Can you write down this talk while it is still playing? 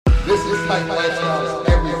This is Titan Lifestyles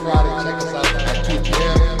every Friday. Check us out at 2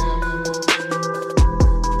 p.m.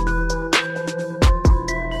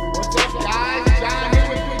 What's up, guys? John here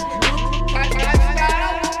with Big Drew, Titan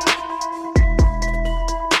Lifestyle.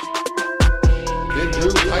 Big Drew,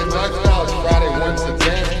 Titan Lifestyles Friday once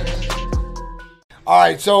again. All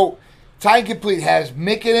right, so Titan Complete has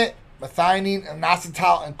mic in it, methionine,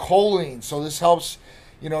 inositol, and choline. So this helps,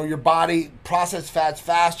 your body process fats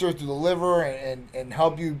faster through the liver and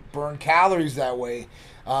help you burn calories that way,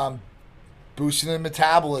 boosting the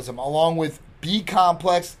metabolism, along with B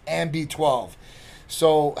complex and B12.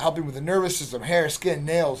 So helping with the nervous system, hair, skin,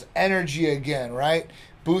 nails, energy again, right?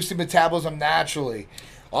 Boosting metabolism naturally.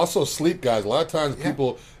 Also, sleep, guys. A lot of times,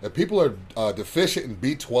 if people are deficient in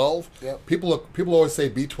B12, Yep. people always say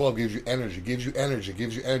B12 gives you energy, gives you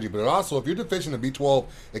energy. But also, if you're deficient in B12,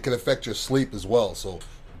 it can affect your sleep as well. So,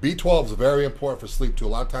 B12 is very important for sleep too. A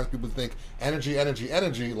lot of times, people think energy. A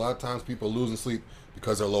lot of times, people are losing sleep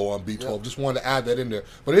because they're low on B12. Yep. Just wanted to add that in there,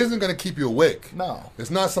 but it isn't going to keep you awake. No. It's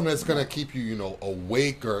not something that's going to keep you,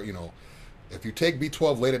 awake or If you take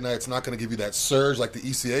B12 late at night, it's not going to give you that surge like the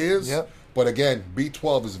ECA is. Yep. But again,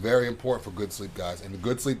 B12 is very important for good sleep, guys. And the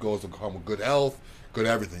good sleep goes to come with good health, good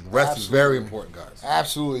everything. The rest is very important, guys.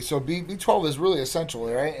 Absolutely. So B12 is really essential,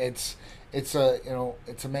 right? It's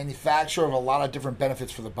a manufacturer of a lot of different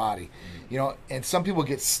benefits for the body. And some people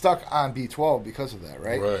get stuck on B12 because of that,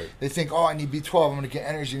 right? Right. They think, I need B12, I'm going to get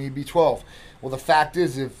energy, I need B12. Well, the fact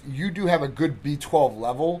is, if you do have a good B12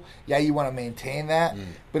 level, you want to maintain that,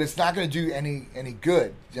 but it's not going to do any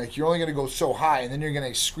good. Like, you're only going to go so high, and then you're going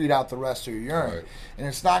to excrete out the rest of your urine. Right. And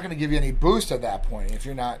it's not going to give you any boost at that point if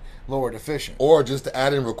you're not lower deficient. Or just to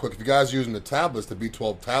add in real quick, if you guys are using the tablets, the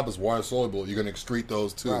B12 tablets, water soluble, you're going to excrete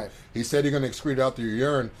those too. Right. He said you're going to excrete out through your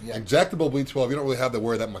urine. Yeah. Injectable B12, you don't really have to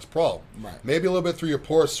worry that much problem. Right. Maybe a little bit through your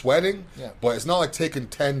pores, sweating, Yeah. but it's not like taking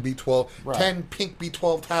 10 B12, Right. 10 pink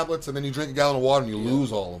B12 tablets, and then you drink a gallon of water and you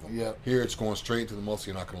lose all of them. Yeah. Here it's going straight into the muscle.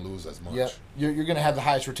 You're not going to lose as much. Yep. You're going to have the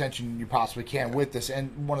highest retention you possibly can with this, and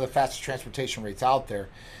one of the fastest transportation rates out there.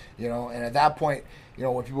 And at that point,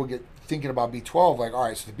 when people get thinking about B12, like, all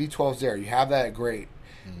right, so the B12's there, you have that, great.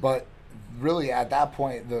 But really at that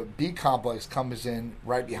point, the B complex comes in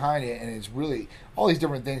right behind it, and it's really, all these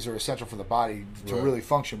different things are essential for the body to Right. really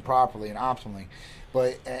function properly and optimally.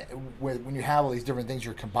 But when you have all these different things,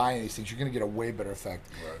 you're combining these things, you're going to get a way better effect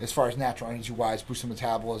Right. as far as natural energy-wise, boosting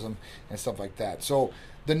metabolism and stuff like that. So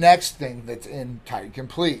the next thing that's in Titan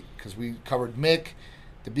Complete, because we covered MIC,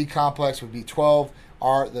 the B complex with B12,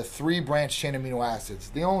 are the 3 branched chain amino acids,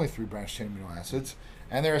 the only 3 branched chain amino acids,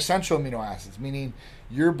 and they're essential amino acids, meaning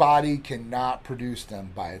your body cannot produce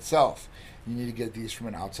them by itself. You need to get these from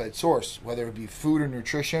an outside source, whether it be food or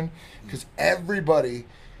nutrition, because everybody,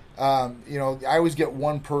 I always get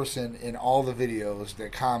one person in all the videos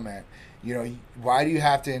that comment, why do you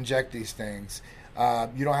have to inject these things?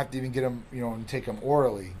 You don't have to even get them, and take them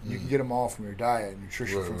orally. You can get them all from your diet,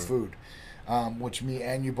 nutrition from food. Which me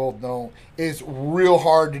and you both know is real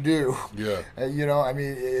hard to do. Yeah.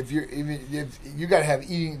 If you got to have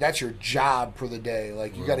eating, that's your job for the day.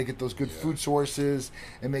 Like, you got to get those good food sources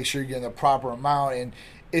and make sure you're getting the proper amount. And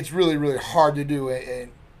it's really, really hard to do.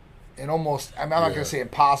 And almost, I'm not going to say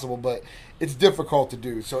impossible, but it's difficult to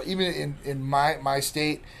do. So even in my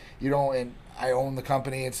state, and I own the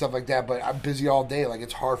company and stuff like that, but I'm busy all day. Like,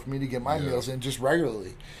 it's hard for me to get my meals in just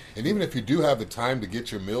regularly. And even if you do have the time to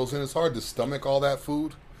get your meals in, it's hard to stomach all that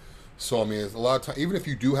food. So, it's a lot of time. Even if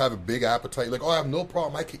you do have a big appetite, you're like, I have no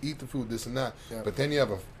problem. I can eat the food, this and that. Yep. But then you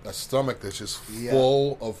have a stomach that's just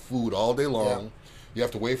full of food all day long. Yep. You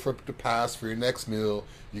have to wait for it to pass for your next meal.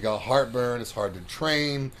 You got heartburn. It's hard to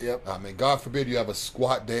train. Yep. God forbid you have a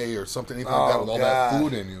squat day or something, anything like that with all that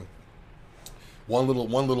food in you. One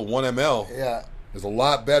 1 ml is a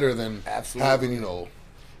lot better than having,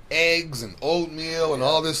 eggs and oatmeal and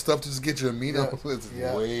all this stuff to just get your amino. It's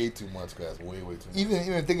way too much, guys. Way too much.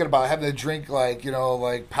 Even thinking about having to drink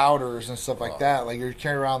like powders and stuff like that. Like, you're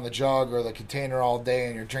carrying around the jug or the container all day,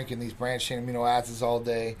 and you're drinking these branched chain amino acids all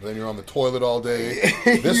day. Then you're on the toilet all day.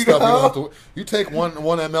 This stuff you don't have to. You take 1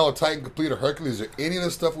 ml of Titan Complete or Hercules or any of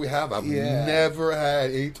the stuff we have. I've never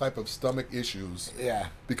had any type of stomach issues. Yeah.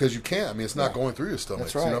 Because you can't. It's not going through your stomach.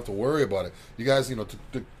 That's So right. you don't have to worry about it. You guys,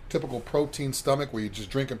 the typical protein stomach where you're just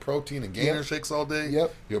drinking protein and gainer shakes all day.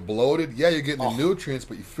 Yep. You're bloated. Yeah, you're getting the nutrients,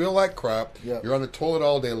 but you feel like crap. Yep. You're on the toilet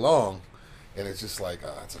all day long, and it's just like,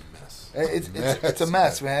 it's a mess. It's a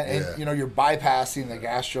mess, man. And you're bypassing the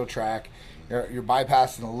gastro tract. You're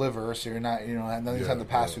bypassing the liver, so you're not, nothing's having to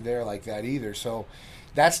pass through there like that either. So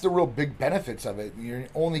that's the real big benefits of it. You're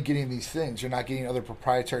only getting these things. You're not getting other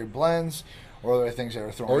proprietary blends or other things that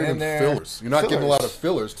are thrown in there. Fillers. You're not getting a lot of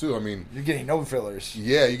fillers too. I mean, you're getting no fillers.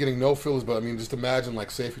 Yeah, you're getting no fillers. But I mean, just imagine,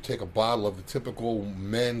 like, say if you take a bottle of the typical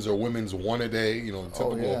men's or women's one a day, you know, the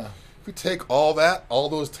typical. If you take all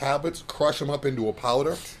those tablets, crush them up into a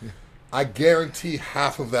powder. I guarantee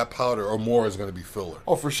half of that powder or more is going to be filler.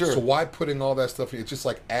 Oh, for sure. So why putting all that stuff in? It's just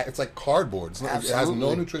like cardboard. It has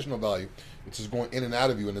no nutritional value. It's just going in and out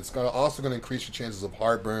of you, and it's also going to increase your chances of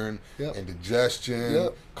heartburn, indigestion,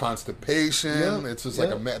 constipation. It's just like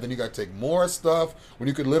then you got to take more stuff when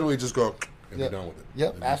you could literally just go and be done with it.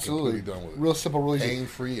 Yep, absolutely. Done with it. Real simple, really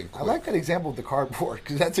pain-free and quick. I like that example of the cardboard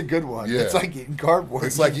because that's a good one. Yeah. It's like eating cardboard.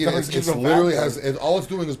 It's like it's literally all it's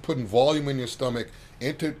doing is putting volume in your stomach,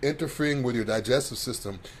 interfering with your digestive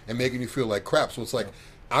system and making you feel like crap. So it's like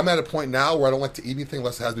I'm at a point now where I don't like to eat anything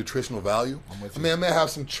unless it has nutritional value. I mean, I may have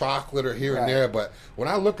some chocolate or here and there, but when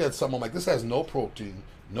I look at something, I'm like, this has no protein,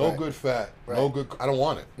 no good fat, no good. I don't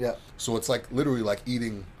want it. Yeah. So it's like literally like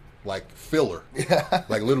eating like filler. Yeah.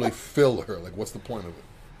 Like literally filler. Like, what's the point of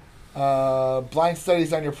it? Blind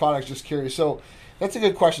studies on your products. Just curious. So that's a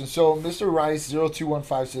good question. So Mr. Rice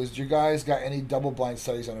 0215 says, "Do you guys got any double blind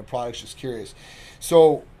studies on your products?" Just curious.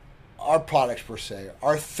 So our products per se,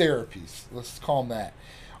 our therapies, let's call them that,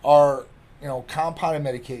 are compounded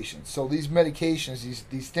medications. So these medications,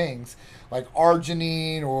 these things like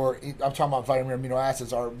arginine, or I'm talking about vitamin amino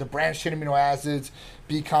acids, are the branched chain amino acids,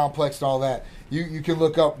 B complex, and all that. You can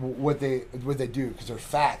look up what they do because they're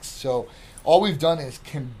facts. So all we've done is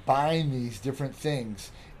combine these different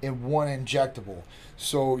things in one injectable.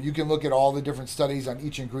 So you can look at all the different studies on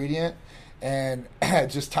each ingredient and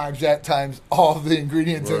just times that times all the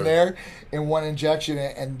ingredients in there in one injection,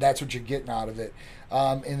 and that's what you're getting out of it.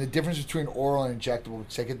 And the difference between oral and injectable,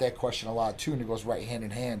 because I get that question a lot too, and it goes right hand in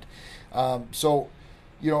hand. So,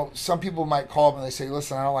 some people might call up and they say,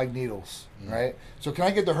 "Listen, I don't like needles, right? So can I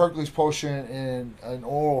get the Hercules Potion in an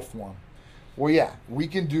oral form?" Well, yeah, we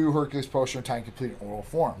can do Hercules Potion Titan Complete in oral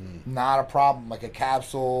form. Not a problem, like a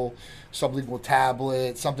capsule, sublingual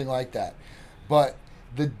tablet, something like that. But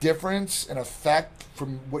the difference in effect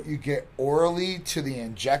from what you get orally to the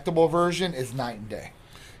injectable version is night and day.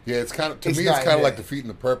 Yeah, it's kind of like defeating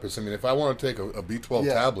the purpose. I mean, if I want to take a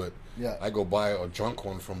B12 tablet, I go buy a junk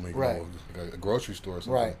one from a grocery store or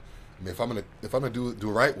something. Right. I mean, if I'm gonna do it the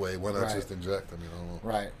right way, why not just inject? I mean, I don't know.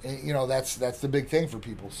 Right. And, that's the big thing for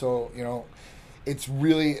people. So it's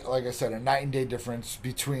really, like I said, a night and day difference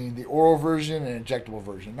between the oral version and injectable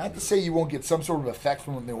version. Not to say you won't get some sort of effect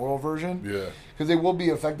from the oral version. Yeah. Because they will be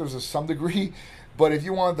effective to some degree, but if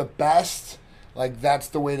you want the best, like, that's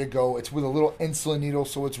the way to go. It's with a little insulin needle,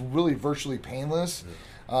 so it's really virtually painless,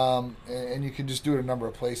 and you can just do it a number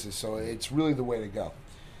of places. So it's really the way to go.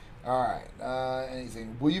 All right.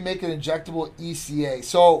 Anything? Will you make an injectable ECA?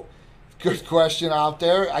 So, good question out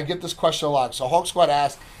there. I get this question a lot. So Hulk Squad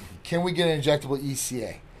asked, can we get an injectable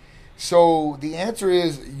ECA? So the answer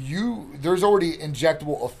is there's already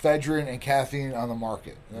injectable ephedrine and caffeine on the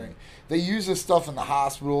market. Right? They use this stuff in the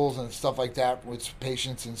hospitals and stuff like that with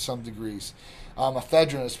patients in some degrees.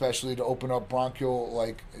 Ephedrine especially to open up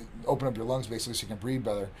open up your lungs basically so you can breathe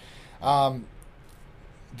better.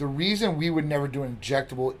 The reason we would never do an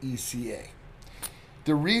injectable ECA,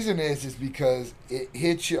 the reason is because it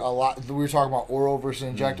hits you a lot. We were talking about oral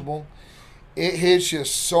versus injectable. It hits you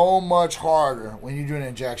so much harder when you do an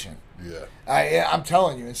injection. Yeah. I'm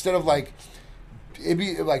telling you, instead of it'd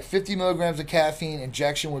be like 50 milligrams of caffeine,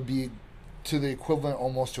 injection would be to the equivalent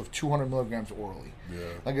almost of 200 milligrams orally. Yeah.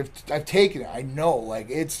 Like, if I've taken it, I know, and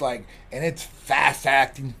it's fast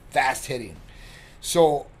acting, fast hitting.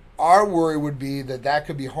 So our worry would be that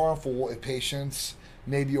could be harmful if patients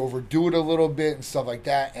maybe overdo it a little bit and stuff like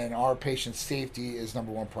that, and our patient's safety is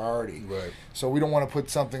number one priority. Right. So we don't want to put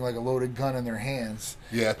something like a loaded gun in their hands.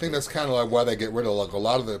 Yeah, I think that's kind of like why they get rid of, a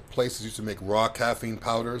lot of the places used to make raw caffeine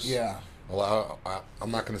powders. Yeah. I'm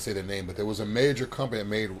not going to say the name, but there was a major company that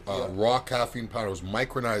made raw caffeine powder. It was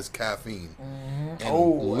micronized caffeine. Mm-hmm.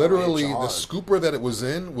 And literally the scooper that it was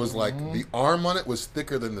in was like, the arm on it was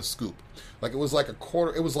thicker than the scoop. Like, it was like a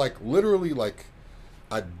quarter. It was like literally like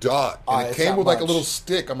a dot. And it came with like a little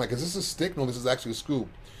stick. I'm like, is this a stick? No, this is actually a scoop.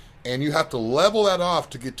 And you have to level that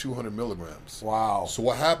off to get 200 milligrams. Wow. So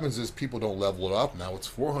what happens is people don't level it up. Now it's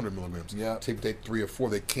 400 milligrams. Yeah. Take 3 or 4.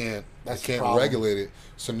 They can't regulate it.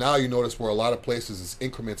 So now you notice where a lot of places it's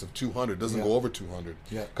increments of 200. It doesn't go over 200.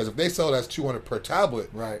 Yeah. Because if they sell it as 200 per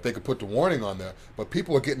tablet, they could put the warning on there. But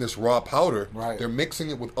people are getting this raw powder. Right. They're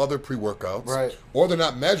mixing it with other pre-workouts. Right. Or they're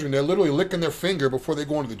not measuring. They're literally licking their finger before they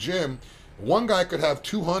go into the gym. One guy could have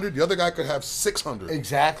 200, the other guy could have 600.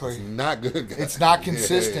 Exactly. It's not good, guys. It's not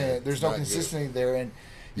consistent. There's no consistency there. And,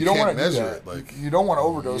 You don't want to measure it. Like, you don't want to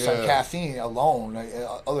overdose on caffeine alone,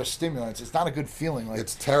 other stimulants. It's not a good feeling. Like,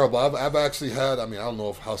 it's terrible. I've actually had, I don't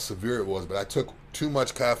know how severe it was, but I took too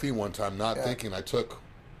much caffeine one time, not thinking. I took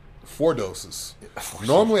 4 doses.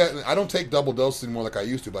 Normally, I don't take double doses anymore like I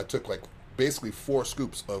used to, but I took like basically 4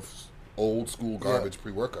 scoops of old school garbage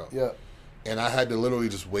pre-workout. Yeah. And I had to literally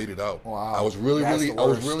just wait it out. Wow. I was really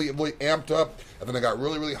amped up, and then I got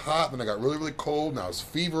really, really hot, and then I got really, really cold, and I was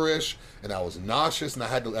feverish, and I was nauseous, and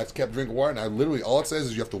I kept drinking water, and I literally, all it says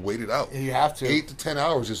is you have to wait it out. You have to. 8 to 10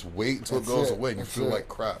 hours, just wait until it goes away, and you feel like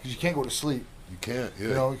crap. Because you can't go to sleep. You can't, yeah.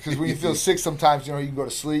 You know, because when you feel sick sometimes, you can go to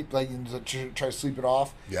sleep, like you try to sleep it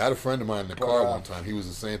off. Yeah, I had a friend of mine in the car one time. He was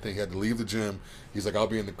the same thing. He had to leave the gym. He's like, I'll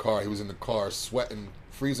be in the car. He was in the car sweating,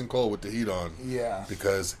 freezing cold with the heat on. Yeah.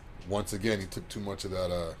 Because once again, he took too much of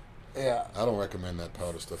that. I don't recommend that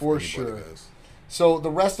powder stuff for sure. Guys. So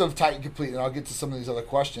the rest of Titan Complete, and I'll get to some of these other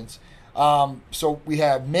questions. So we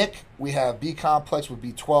have MIC, we have B complex with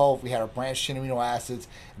B12, we had our branched chain amino acids,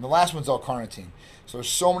 and the last one's L-carnitine. So there's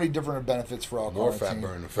so many different benefits for L-carnitine. More fat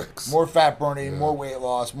burning effects. More fat burning, more weight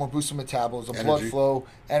loss, more boosted metabolism, blood flow,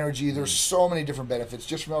 energy. There's so many different benefits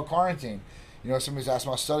just from L-carnitine. Somebody's asked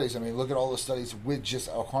about studies. Look at all the studies with just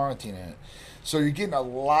L-carnitine in it. So you're getting a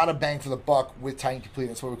lot of bang for the buck with Titan Complete.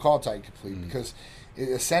 That's what we call Titan Complete because it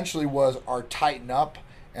essentially was our Titan Up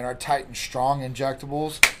and our Titan Strong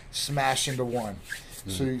injectables smashed into one.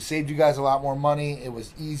 So it saved you guys a lot more money. It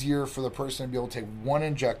was easier for the person to be able to take one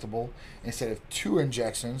injectable instead of 2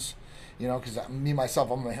 injections. Because me, myself,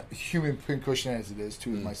 I'm a human pincushion as it is,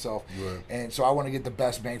 too, as myself. Right. And so I want to get the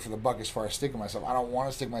best bang for the buck as far as sticking myself. I don't want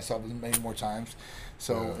to stick myself as many more times.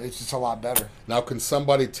 So it's just a lot better. Now, can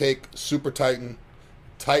somebody take Super Titan,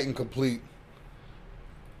 Titan Complete,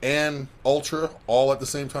 and Ultra all at the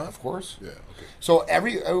same time? Of course. Yeah, okay. So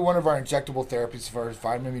every one of our injectable therapies, as far as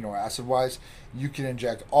vitamin, amino acid-wise, you can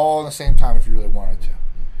inject all at the same time if you really wanted to.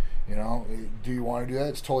 Do you want to do that?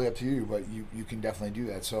 It's totally up to you, but you can definitely do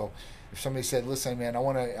that. So if somebody said, listen, man, I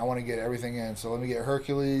want to get everything in, so let me get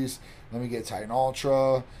Hercules, let me get Titan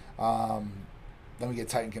Ultra, let me get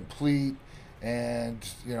Titan Complete, and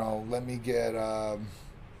let me get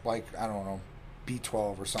B12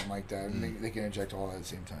 or something like that, and they can inject all that at the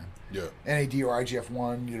same time. Yeah. NAD or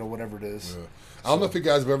IGF-1, whatever it is. Yeah. I don't know if you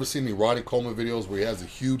guys have ever seen the Ronnie Coleman videos where he has a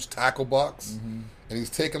huge tackle box and he's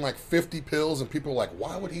taking like 50 pills, and people are like,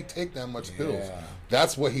 why would he take that much pills? Yeah.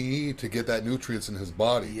 That's what he needs to get that nutrients in his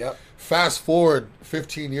body. Yep. Fast forward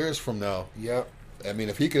 15 years from now. Yep.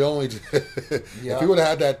 If he could only, if he would have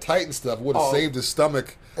had that Titan stuff, would have saved his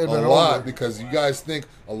stomach a lot, because you guys think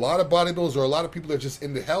a lot of bodybuilders or a lot of people that are just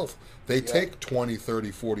into health, they take 20,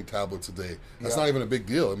 30, 40 tablets a day. That's not even a big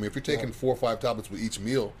deal. If you're taking 4 or 5 tablets with each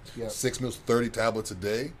meal, 6 meals, 30 tablets a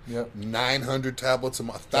day, 900 tablets a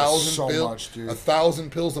month, 1,000 pills,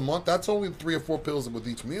 1,000 pills a month. That's only 3 or 4 pills with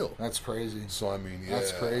each meal. That's crazy. So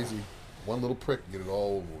that's crazy. One little prick, get it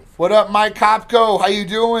all over with. What up, Mike Kopko? How you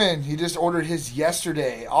doing? He just ordered his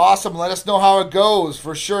yesterday. Awesome. Let us know how it goes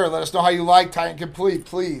for sure. Let us know how you like Titan Complete,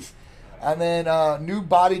 please. And then New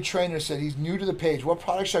Body Trainer said he's new to the page. What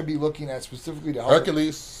product should I be looking at specifically to help?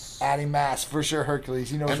 Hercules. Adding mass, for sure.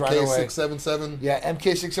 Hercules. He knows right away. MK677. Yeah,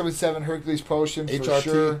 MK677 Hercules Potion for HRT.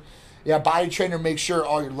 sure. Yeah, Body Trainer, make sure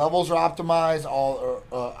all your levels are optimized, all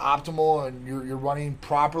are optimal, and you're running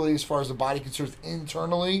properly as far as the body concerns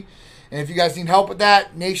internally. And if you guys need help with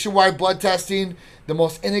that, nationwide blood testing, the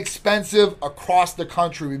most inexpensive across the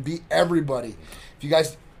country. We beat everybody. If you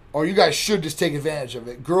guys should just take advantage of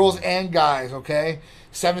it. Girls and guys, okay?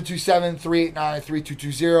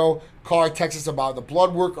 727-389-3220. Call or text us about the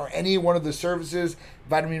blood work or any one of the services,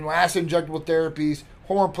 vitamin amino acid injectable therapies,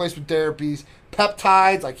 hormone replacement therapies,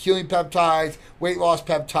 peptides like healing peptides, weight loss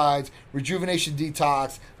peptides, rejuvenation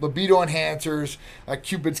detox, libido enhancers,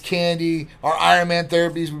 Cupid's Candy, our Ironman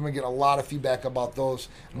therapies. We've been getting a lot of feedback about those.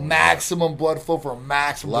 Maximum blood flow for maximum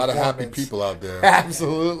performance. A lot of happy people out there.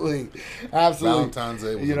 Absolutely. Valentine's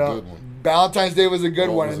Day was a good one. Valentine's Day was a good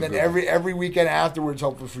one, and then every weekend afterwards,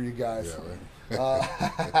 hopefully for you guys.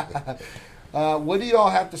 Yeah, right. What do y'all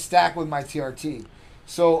have to stack with my TRT?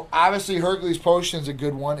 So, obviously, Hercules Potion is a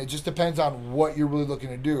good one. It just depends on what you're really looking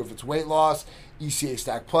to do. If it's weight loss, ECA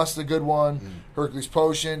Stack Plus is a good one. Hercules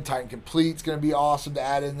Potion, Titan Complete is going to be awesome to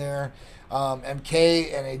add in there.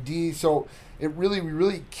 MK, NAD. So, we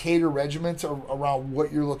really cater regimens around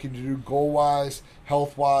what you're looking to do goal-wise,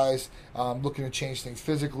 health-wise, looking to change things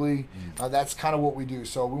physically. That's kind of what we do.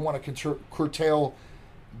 So, we want to curtail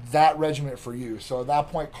that regimen for you. So, at that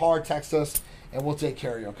point, call or text us, and we'll take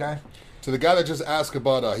care of you, okay? To the guy that just asked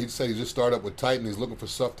about, he said he just started up with Titan. He's looking for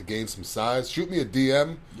stuff to gain some size. Shoot me a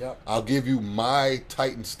DM. Yep. I'll give you my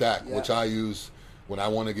Titan stack, which I use when I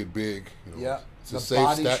want to get big. It's the a safe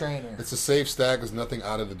body stack. trainer. It's a safe stack. There's nothing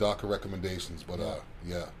out of the doctor recommendations, but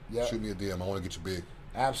shoot me a DM. I want to get you big.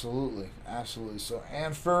 Absolutely. So,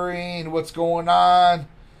 Ann Furring, what's going on?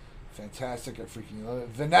 Fantastic. I freaking love it.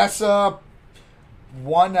 Vanessa,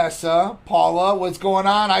 Paula, what's going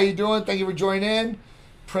on? How you doing? Thank you for joining in.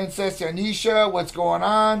 Princess Yanisha, what's going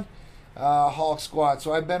on? Hulk Squad.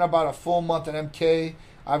 So I've been about a full month at MK.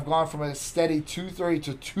 I've gone from a steady 230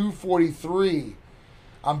 to 243.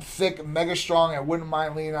 I'm thick, mega strong. I wouldn't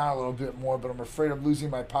mind leaning out a little bit more, but I'm afraid of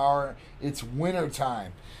losing my power. It's winter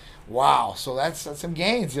time. Wow. So that's some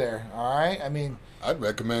gains there. All right. I mean, I'd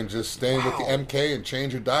recommend just staying with the MK and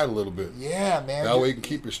change your diet a little bit. Yeah, man. That way you can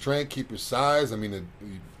keep your strength, keep your size. I mean,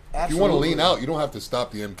 if you want to lean out, you don't have to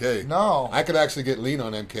stop the MK. No. I could actually get lean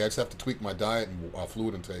on MK. I just have to tweak my diet and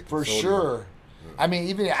fluid intake. For sure. I mean,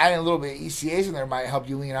 even adding a little bit of ECAs in there might help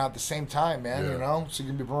you lean out at the same time, man, so you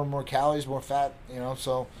can be burning more calories, more fat,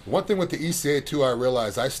 so. One thing with the ECA, too, I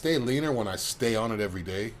realize I stay leaner when I stay on it every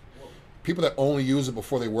day. People that only use it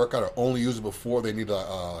before they work out or only use it before they need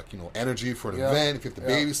energy for an event, if you have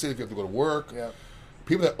to babysit, if you have to go to work. Yeah.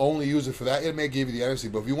 People that only use it for that, it may give you the energy,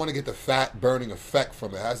 but if you want to get the fat burning effect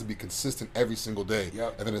from it, it has to be consistent every single day.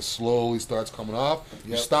 Yep. And then it slowly starts coming off.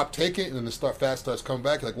 You stop taking it, and then the fat starts coming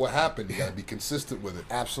back. You're like, what happened? You got to be consistent with it.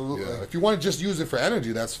 Absolutely. Yeah. If you want to just use it for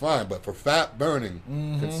energy, that's fine. But for fat burning,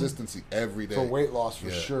 consistency every day. For weight loss,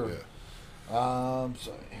 for sure. Yeah.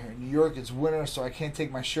 So here in New York, it's winter, so I can't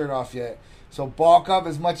take my shirt off yet. So bulk up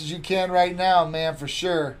as much as you can right now, man, for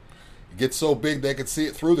sure. Get so big they can see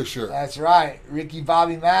it through the shirt. That's right. Ricky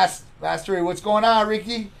Bobby Mastery. What's going on,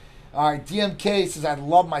 Ricky? All right, DMK says, I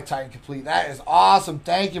love my Titan Complete. That is awesome.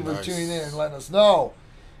 Thank you for tuning in and letting us know.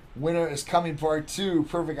 Winter is coming part 2.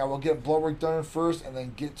 Perfect. I will get blood work done first and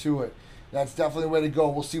then get to it. That's definitely the way to go.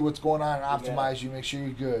 We'll see what's going on and optimize you. Make sure you're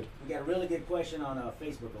good. We got a really good question on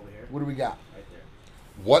Facebook over here. What do we got? Right there.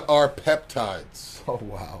 What are peptides? Oh,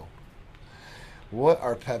 wow. What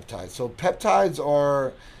are peptides? So peptides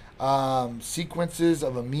are sequences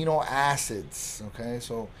of amino acids. Okay,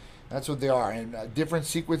 so that's what they are. And different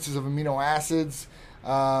sequences of amino acids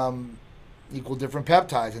equal different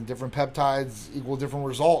peptides, and different peptides equal different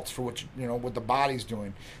results for what the body's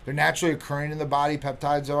doing. They're naturally occurring in the body.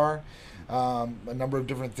 Peptides are a number of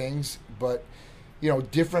different things, but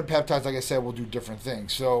different peptides, like I said, will do different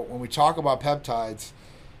things. So when we talk about peptides,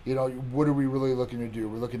 what are we really looking to do?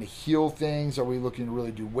 We're looking to heal things. Are we looking to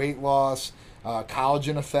really do weight loss,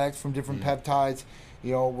 collagen effects from different peptides?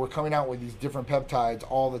 We're coming out with these different peptides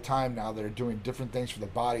all the time now that are doing different things for the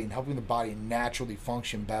body and helping the body naturally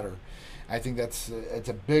function better. I think it's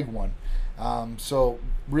a big one. So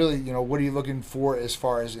really, what are you looking for as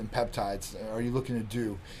far as in peptides? Are you looking to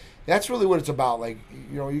do? That's really what it's about. Like,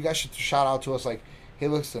 you guys should shout out to us like, hey,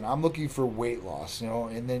 listen, I'm looking for weight loss,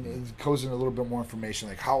 and then it goes into a little bit more information,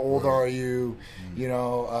 like how old are you,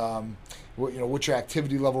 what's your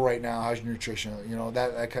activity level right now, how's your nutrition,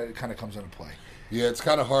 that kind of comes into play. Yeah, it's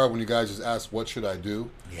kind of hard when you guys just ask, what should I do?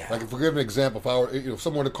 Yeah. Like, if we give an example, if I were, if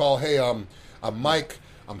someone were to call, hey, I'm Mike,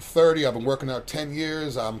 I'm 30, I've been working out 10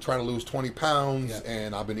 years, I'm trying to lose 20 pounds,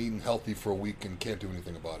 and I've been eating healthy for a week and can't do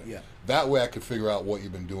anything about it. Yeah. That way I could figure out what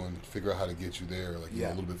you've been doing, figure out how to get you there, like, a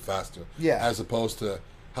little bit faster. Yeah. As opposed to,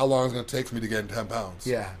 how long is it going to take for me to get in 10 pounds?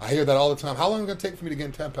 Yeah. I hear that all the time. How long is it going to take for me to get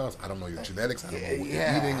in 10 pounds? I don't know your genetics, I don't know what you're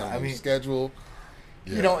eating, I don't know your schedule.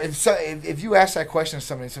 Yeah. If you ask that question to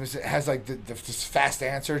somebody has like this fast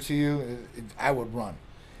answer to you, I would run.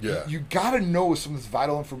 Yeah. You got to know some of this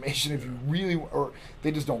vital information if you really, or they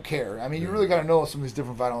just don't care. I mean, you really got to know some of this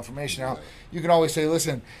different vital information. Now, you can always say,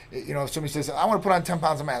 listen, if somebody says, I want to put on 10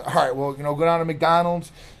 pounds of mass. All right, well, go down to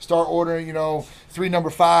McDonald's, start ordering, 3 number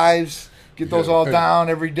 5s, get those all down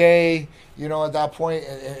every day, at that point,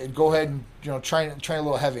 and go ahead and, train a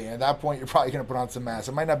little heavy. And at that point, you're probably going to put on some mass.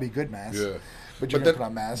 It might not be good mass. Yeah. But you're going to put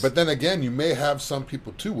on mass. But then again, you may have some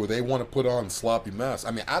people, too, where they want to put on sloppy mass. I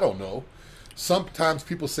mean, I don't know. Sometimes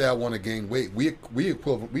people say, I want to gain weight. We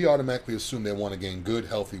automatically assume they want to gain good,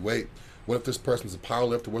 healthy weight. What if this person's a power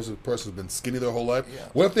lifter? What if this person's been skinny their whole life? Yeah.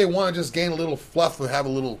 What if they want to just gain a little fluff and have a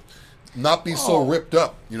little, not be so ripped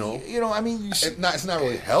up, I mean, it's not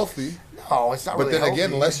really healthy. No, it's not really healthy. But then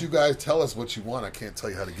again, unless you guys tell us what you want, I can't tell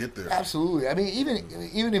you how to get there. Absolutely. I mean,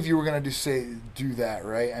 even if you were going to do that,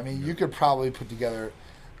 right? I mean, you could probably put together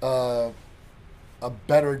a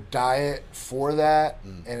better diet for that,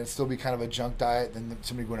 and it'd still be kind of a junk diet than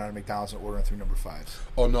somebody going out to McDonald's and ordering 3 number 5s.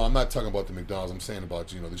 Oh no, I'm not talking about the McDonald's. I'm saying about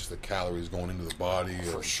just the calories going into the body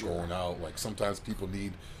or going out. Like sometimes people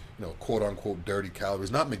need, quote unquote dirty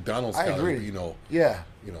calories, not McDonald's calories. Agree.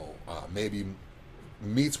 But, maybe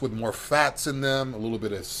meats with more fats in them, a little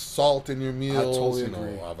bit of salt in your meals, totally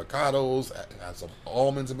agree. Avocados, add some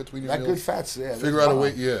almonds in between your meals. Good fats, yeah. Figure out a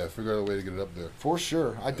way to get it up there. For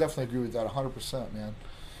sure. I definitely agree with that 100%, man.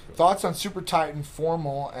 Thoughts on Super Titan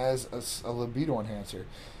Formal as a libido enhancer?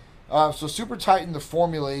 So Super Titan, the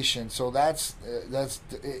formulation, so that's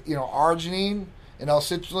arginine and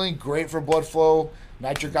L-citrulline, great for blood flow,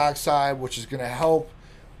 nitric oxide, which is going to help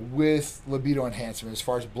with libido enhancement as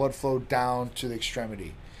far as blood flow down to the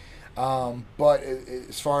extremity. But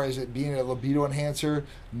as far as it being a libido enhancer,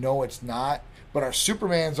 no, it's not. But our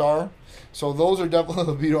Supermans are. So those are definitely a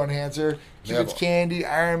libido enhancer. Cupid's Candy,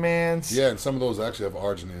 Iron Man's. Yeah, and some of those actually have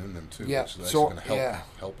arginine in them too. Yeah, which is actually going to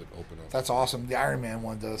help it open up. That's awesome. The Iron Man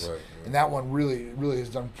one does. Right. And that one really, really has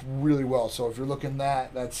done really well. So if you're looking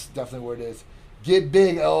that's definitely where it is. Get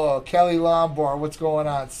Big, Kelly Lombard, what's going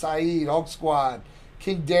on? Saeed, Hulk Squad,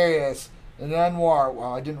 King Darius, and Anwar.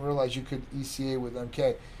 Wow, I didn't realize you could ECA with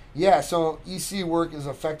MK. Yeah, so EC work is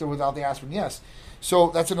effective without the aspirin. Yes. So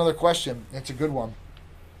that's another question. It's a good one.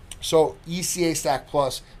 So ECA Stack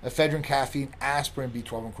Plus, ephedrine, caffeine, aspirin,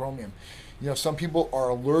 B12, and chromium. Some people are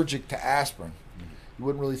allergic to aspirin. You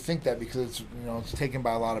wouldn't really think that because it's taken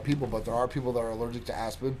by a lot of people, but there are people that are allergic to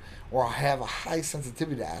aspirin or have a high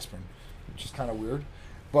sensitivity to aspirin, which is kind of weird.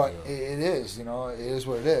 But it is, it is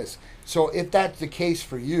what it is. So if that's the case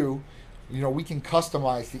for you, we can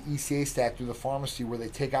customize the ECA stack through the pharmacy where they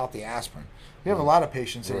take out the aspirin. We have a lot of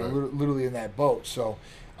patients that are literally in that boat. So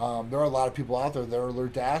there are a lot of people out there that are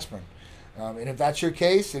allergic to aspirin. And if that's your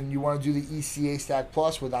case and you want to do the ECA Stack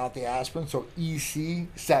Plus without the aspirin, so EC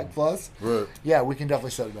Stack Plus, yeah, we can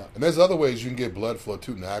definitely set it up. And there's other ways you can get blood flow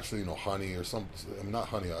too naturally, honey or not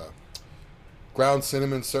honey, ground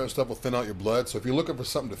cinnamon, certain stuff will thin out your blood. So if you're looking for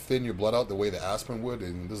something to thin your blood out the way the aspirin would,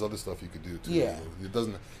 and there's other stuff you could do too. Yeah.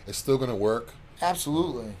 It's still going to work.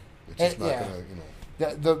 Absolutely. It's just not going to,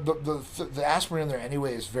 The aspirin in there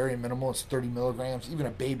anyway is very minimal. It's 30 milligrams. Even a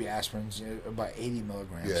baby aspirin is about 80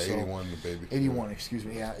 milligrams. Yeah, 81 the baby. 81, excuse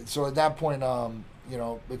me. Yeah. So at that point,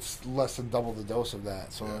 it's less than double the dose of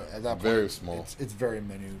that. So at that point, very small. It's very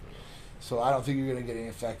minute. So I don't think you're going to get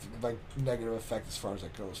any negative effect as far as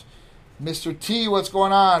that goes. Mr. T, what's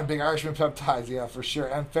going on? Big Irishman peptides, yeah, for sure.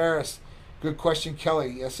 And Ferris, good question,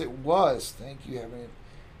 Kelly. Yes, it was. Thank you. Having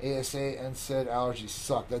ASA and said allergies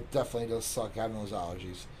suck. That definitely does suck, having those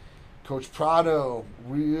allergies. Coach Prado,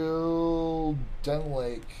 Real Den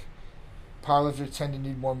Lake. Powerlifters tend to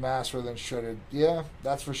need more mass rather than shredded. Yeah,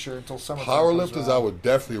 that's for sure. Until summer. Powerlifters, I would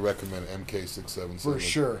definitely recommend MK677. For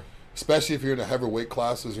sure. Especially if you're in the heavy weight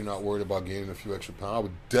classes, you're not worried about gaining a few extra pounds. I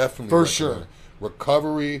would definitely recommend it.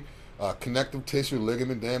 Recovery, connective tissue,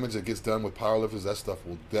 ligament damage that gets done with powerlifters, that stuff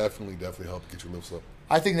will definitely help get your lifts up.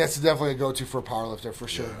 I think that's definitely a go-to for a powerlifter for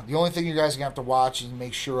sure. Yeah. The only thing you guys are going to have to watch and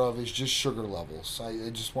make sure of is just sugar levels. I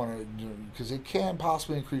just want to, because it can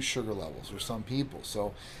possibly increase sugar levels for some people.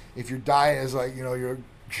 So if your diet is like, you're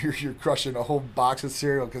crushing a whole box of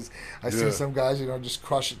cereal, because I see some guys, just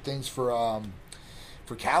crush things for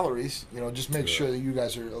calories. Just make sure that you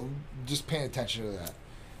guys are just paying attention to that.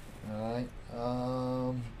 All right.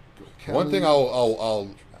 One thing I'll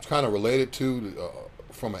kind of relate it to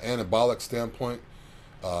from an anabolic standpoint.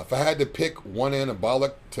 If I had to pick one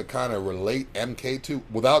anabolic to kind of relate MK to,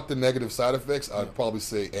 without the negative side effects, I'd probably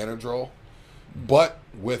say Anadrol, but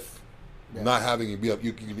with not having you be up,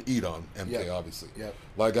 you can eat on MK, obviously. Yep.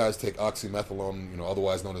 A lot of guys take oxymethylone,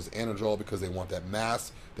 otherwise known as Anadrol, because they want that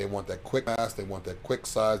mass, they want that quick mass, they want that quick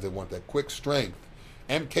size, they want that quick strength.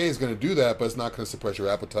 MK is going to do that, but it's not going to suppress your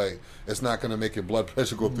appetite. It's not going to make your blood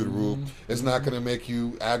pressure go through the roof. It's not going to make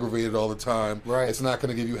you aggravated all the time. Right. It's not going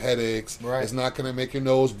to give you headaches. Right. It's not going to make your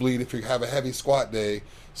nose bleed if you have a heavy squat day.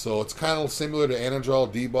 So it's kind of similar to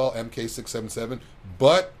Anadrol, D-Ball, MK677,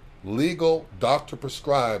 but legal, doctor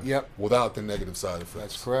prescribed, without the negative side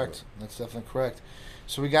effects. That's correct. That's definitely correct.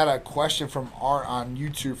 So we got a question from Art on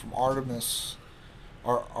YouTube from Artemis,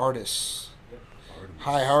 our artists.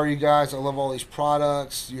 Hi, how are you guys? I love all these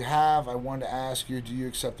products you have. I wanted to ask you, do you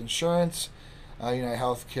accept insurance? United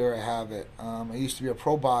Healthcare, I have it. I used to be a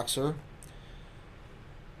pro boxer.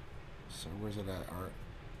 So where's it at, Art?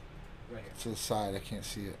 Right here. To the side, I can't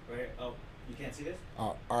see it. Right here. Oh, you can't see this?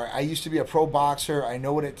 All right, I used to be a pro boxer. I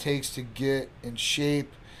know what it takes to get in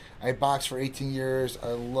shape. I boxed for 18 years. I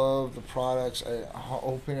love the products. I'm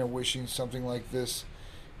hoping and wishing something like this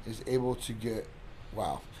is able to get...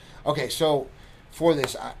 Wow. Okay, so... for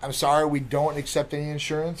this. I'm sorry, we don't accept any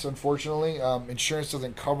insurance, unfortunately. Insurance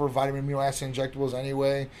doesn't cover vitamin amino acid injectables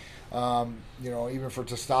anyway. Even for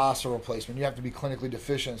testosterone replacement, you have to be clinically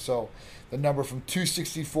deficient. So the number from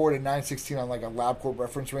 264 to 916 on like a LabCorp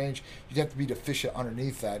reference range, you'd have to be deficient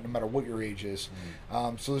underneath that, no matter what your age is.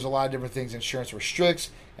 So there's a lot of different things insurance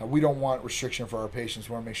restricts, and we don't want restriction for our patients.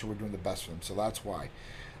 We want to make sure we're doing the best for them. So that's why.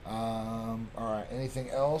 All right. Anything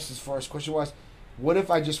else as far as question-wise? What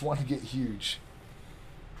if I just want to get huge?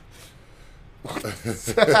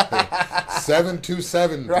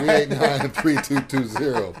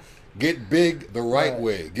 727-389-3220. Get big the right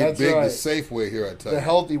way. Get big the safe way here at Titan. The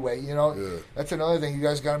healthy way, That's another thing you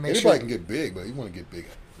guys got to make sure. Anybody can get big, but you want to get big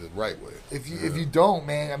the right way. If you don't,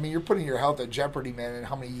 man, I mean, you're putting your health at jeopardy, man, and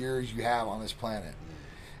how many years you have on this planet.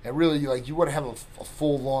 And really, you want to have a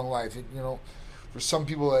full, long life. For some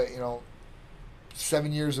people that,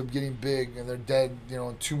 7 years of getting big and they're dead,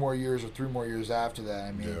 in 2 more years or 3 more years after that.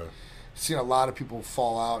 I mean, seen a lot of people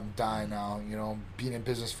fall out and die now, being in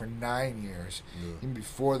business for 9 years. Even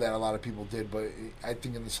before that, a lot of people did. But I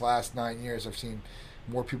think in this last 9 years, I've seen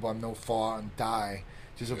more people I know fall out and die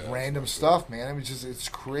just of random stuff, man. I mean, it's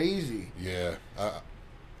crazy. Yeah.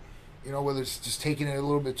 Whether it's just taking it a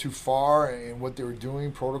little bit too far and what they were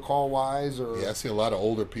doing protocol-wise. I see a lot of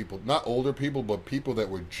older people. Not older people, but people that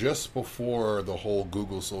were just before the whole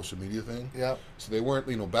Google social media thing. Yep. So they weren't,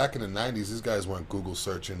 back in the 90s, these guys weren't Google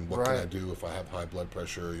searching, what can I do if I have high blood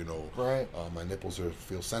pressure, my nipples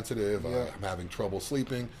feel sensitive, I'm having trouble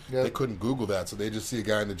sleeping. Yep. They couldn't Google that, so they just see a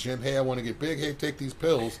guy in the gym, hey, I want to get big, hey, take these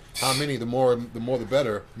pills. How many? The more the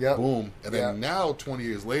better. Yep. Boom. And then now, 20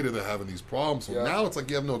 years later, they're having these problems. So now it's like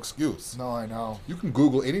you have no excuse. No, I know. You can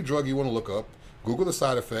Google any drug you want to look up, Google the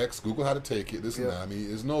side effects, Google how to take it, this and that. I mean,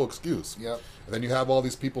 there's no excuse. Yep. And then you have all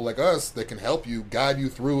these people like us that can help you, guide you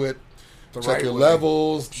through it, check your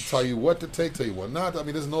levels, tell you what to take, tell you what not. I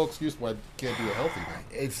mean, there's no excuse why you can't do a healthy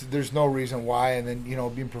thing. There's no reason why, and then,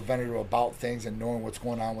 being preventative about things and knowing what's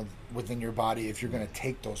going on within your body if you're going to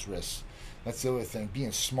take those risks. That's the other thing,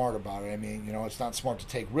 being smart about it. I mean, it's not smart to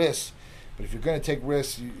take risks, but if you're going to take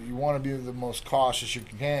risks, you want to be the most cautious you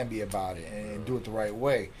can be about it and do it the right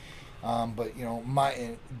way. But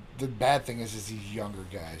the bad thing is these younger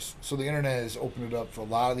guys. So the internet has opened it up for a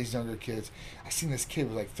lot of these younger kids. I seen this kid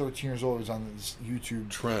was like 13 years old. He was on this YouTube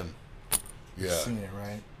trend. Yeah, you've seen it,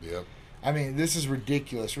 right? Yep. I mean, this is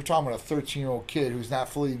ridiculous. We're talking about a 13-year-old kid who's not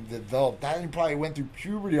fully developed. That he probably went through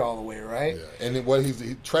puberty all the way, right? Yeah. And what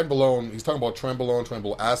Trenbolone. He's talking about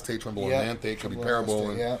Trenbolone, Acetate, Trenbolone, Nantate, could be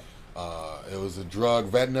Parabolin. Yeah. It was a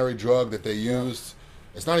veterinary drug that they used.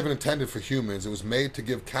 It's not even intended for humans. It was made to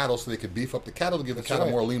give cattle so they could beef up the cattle, to give the cattle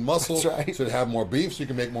more lean muscle, so they have more beef, so you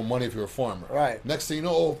can make more money if you're a farmer. Right. Next thing you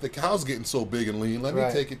know, the cow's getting so big and lean, let me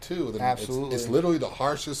take it too. Then absolutely. It's literally the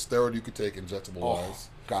harshest steroid you could take injectable-wise.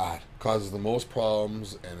 God. Causes the most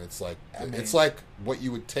problems, and it's like it's like what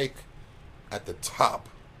you would take at the top,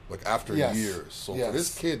 like after years. So for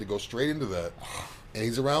this kid to go straight into that, and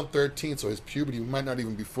he's around 13, so his puberty might not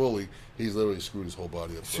even be fully. He's literally screwed his whole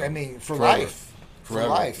body up. I mean, for life. Forever.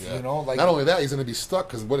 For life, like not only that, he's going to be stuck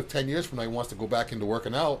because what if 10 years from now he wants to go back into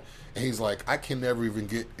working out and he's like, I can never even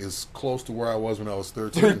get as close to where I was when I was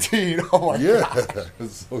 13. 13, oh my God.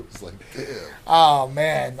 So it's like, damn. Oh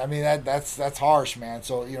man, I mean that's harsh, man.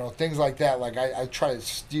 So things like that, like I try to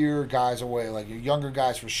steer guys away, like younger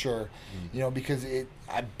guys for sure, because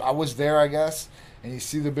I was there, I guess, and you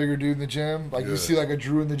see the bigger dude in the gym, like you see like a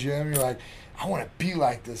Drew in the gym, you're like, I want to be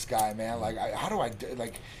like this guy, man. Like how do I do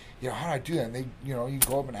that? And they, you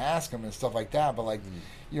go up and ask them and stuff like that. But like,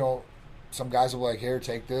 some guys will be like, here,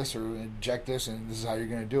 take this or inject this, and this is how you're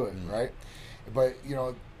going to do it, right? But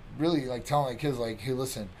really like telling the kids like, hey,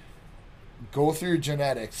 listen, go through your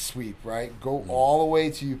genetics sweep, right? Go all the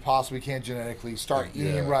way to you possibly can genetically. Start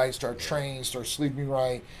eating right, start training, start sleeping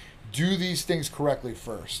right. Do these things correctly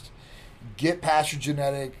first. Get past your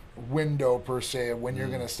genetic window per se of when you're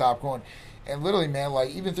going to stop going. And literally, man,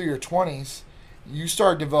 like even through your 20s. You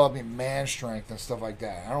start developing man strength and stuff like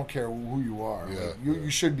that. I don't care who you are. Yeah, like you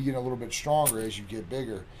should be getting a little bit stronger as you get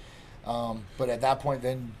bigger. But at that point,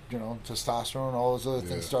 then testosterone and all those other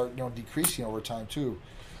things start decreasing over time too.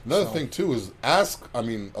 Another thing too is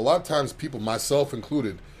a lot of times people, myself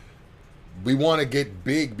included, we want to get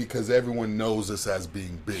big because everyone knows us as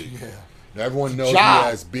being big. Yeah. Now, everyone knows me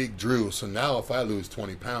as Big Drew. So now if I lose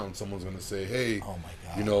 20 pounds, someone's going to say, hey, oh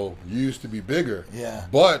my God. You used to be bigger. Yeah.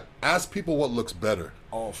 But ask people what looks better.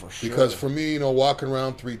 Oh, for sure. Because for me, walking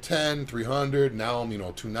around 310, 300, now I'm,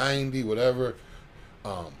 290, whatever.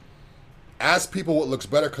 ask people what looks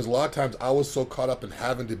better, because a lot of times I was so caught up in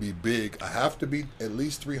having to be big. I have to be at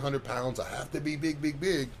least 300 pounds. I have to be big, big,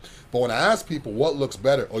 big. But when I ask people what looks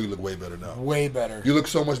better, oh, you look way better now. Way better. You look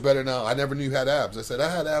so much better now. I never knew you had abs. I said I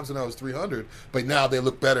had abs when I was 300, but now they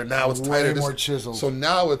look better. Now it's tighter. Way more chiseled. So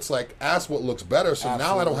now it's like, ask what looks better. So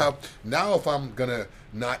Absolutely. now I don't have, now if I'm going to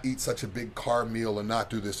not eat such a big carb meal or not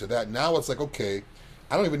do this or that, now it's like, okay,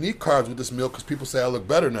 I don't even need carbs with this meal because people say I look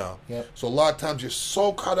better now. Yep. So a lot of times you're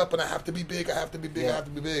so caught up in I have to be big, I have to be big, I have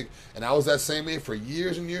to be big. And I was that same way for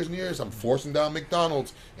years and years and years. I'm forcing down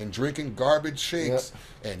McDonald's and drinking garbage shakes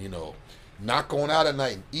and, not going out at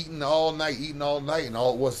night and eating all night. And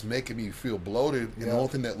all it was making me feel bloated. And the only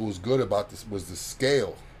thing that was good about this was the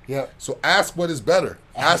scale. Yeah. So ask what is better.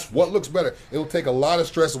 Ask what looks better. It'll take a lot of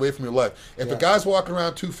stress away from your life. If a guy's walking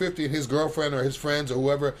around 250 and his girlfriend or his friends or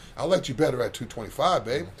whoever, I'll let you better at 225,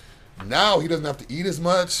 babe. Now he doesn't have to eat as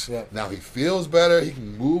much. Yeah. Now he feels better. He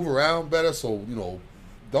can move around better. So,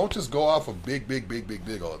 don't just go off of big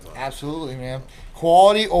all the time. Absolutely, man.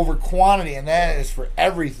 Quality over quantity, and that is for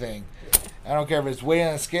everything. I don't care if it's weight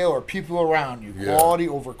on the scale or people around you. Quality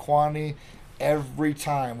over quantity every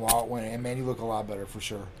time while winning. And, man, you look a lot better for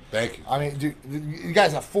sure. Thank you. I mean, dude, you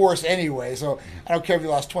guys are force anyway, so I don't care if you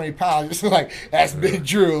lost 20 pounds. It's like, that's Big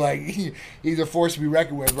Drew. Like, he's a force to be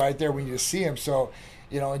reckoned with right there when you see him. So,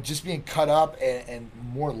 just being cut up and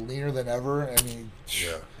more leaner than ever. I mean,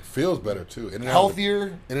 yeah. Feels better too.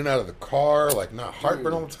 Healthier. In and out of the car, like not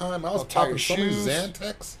heartburn all the time. I was popping so many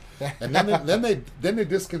Zantacs. And then they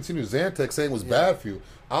discontinued Zantac, saying it was bad for you.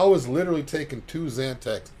 I was literally taking 2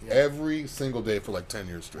 Zantacs every single day for like 10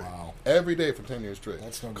 years straight. Wow. Every day for 10 years straight.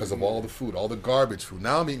 Because of all the food, all the garbage food.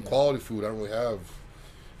 Now I'm eating quality food. I don't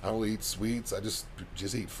really eat sweets. I just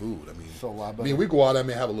eat food. I mean, we go out, I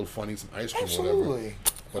may have a little fun, eat some ice cream or whatever.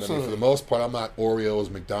 But I mean, for the most part, I'm not Oreos,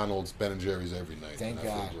 McDonald's, Ben and Jerry's every night. Thank God.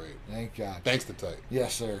 I feel great. Thank God. Thanks to Type.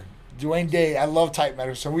 Yes, sir. Dwayne Day, I love Type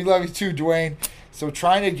Medicine. We love you too, Dwayne. So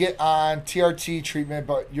trying to get on TRT treatment,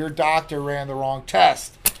 but your doctor ran the wrong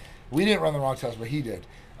test. We didn't run the wrong test, but he did.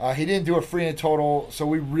 He didn't do a free and total, so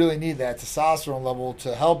we really need that testosterone level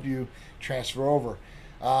to help you transfer over.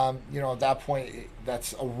 At that point,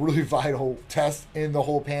 that's a really vital test in the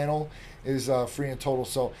whole panel is free and total.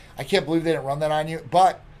 So I can't believe they didn't run that on you.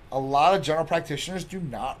 But a lot of general practitioners do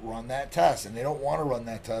not run that test, and they don't want to run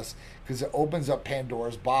that test because it opens up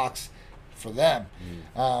Pandora's box for them.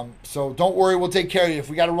 So don't worry, we'll take care of you. If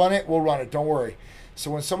we got to run it, we'll run it. Don't worry.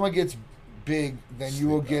 So when someone gets big, then you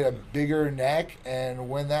will get a bigger neck, and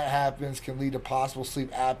when that happens can lead to possible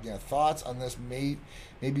sleep apnea. Thoughts on this maybe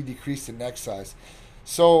decrease the neck size.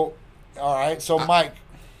 So, all right. So, Mike.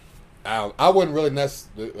 I wouldn't really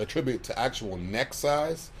attribute to actual neck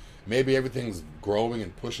size. Maybe everything's growing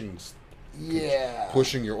and pushing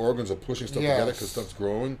your organs or pushing stuff together because stuff's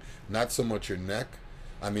growing. Not so much your neck.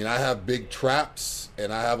 I mean, I have big traps,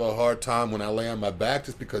 and I have a hard time when I lay on my back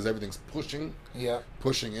just because everything's pushing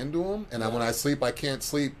into them. And when I sleep, I can't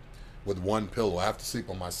sleep with one pillow. I have to sleep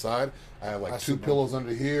on my side. I have like 2 pillows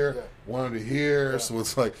under here, one under here. So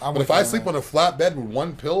it's like, but if I sleep on a flat bed with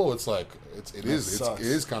one pillow, it's like it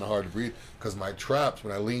is kind of hard to breathe because my traps,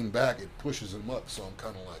 when I lean back, it pushes them up. So I'm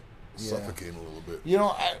kind of like suffocating a little bit.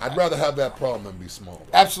 I'd rather have that problem than be small.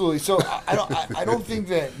 Absolutely. So I don't think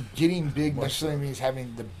that getting big necessarily means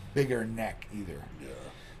having the bigger neck either. Yeah.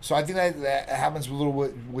 So I think that happens a little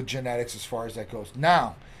with genetics as far as that goes.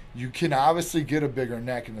 Now, you can obviously get a bigger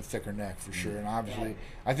neck and a thicker neck for sure, and obviously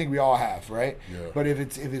I think we all have, right? Yeah. But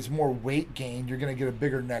if it's more weight gain, you're going to get a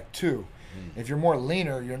bigger neck too. If you're more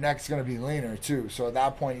leaner, your neck's going to be leaner too. So at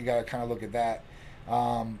that point, you got to kind of look at that.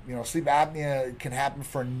 Sleep apnea can happen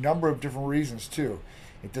for a number of different reasons too.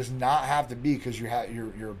 It does not have to be because you're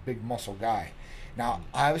a big muscle guy. Now,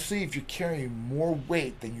 obviously, if you're carrying more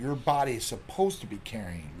weight than your body is supposed to be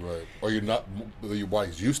carrying, right, or you're not, your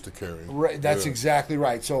body's used to carrying, right? That's exactly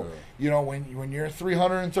right. So, when you're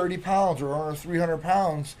 330 pounds or under 300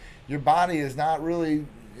 pounds, your body is not really,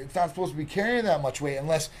 it's not supposed to be carrying that much weight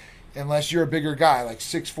unless you're a bigger guy, like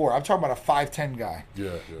 6'4". I'm talking about a 5'10" guy.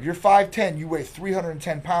 Yeah. If you're 5'10", you weigh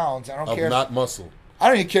 310 pounds. I don't care. Not muscle. I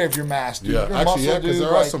don't even care if you're masked, dude. Yeah, actually, because there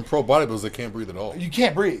are some pro bodybuilders that can't breathe at all. You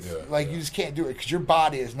can't breathe. You just can't do it because your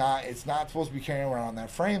body is not supposed to be carrying around that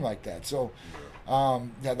frame like that. So,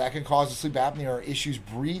 that can cause sleep apnea or issues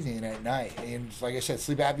breathing at night. And like I said,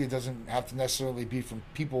 sleep apnea doesn't have to necessarily be from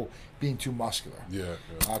people being too muscular.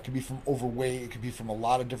 It could be from overweight. It could be from a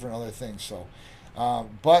lot of different other things. So,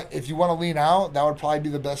 but if you want to lean out, that would probably be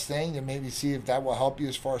the best thing, and maybe see if that will help you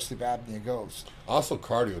as far as sleep apnea goes. Also,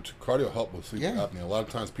 cardio help with sleep apnea. A lot of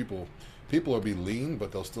times people will be lean,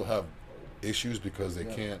 but they'll still have issues because they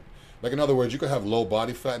can't. Like, in other words, you could have low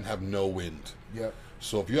body fat and have no wind. Yep.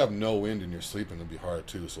 So if you have no wind and you're sleeping, it'll be hard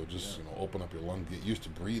too. So just open up your lungs, get used to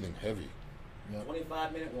breathing heavy. Yep.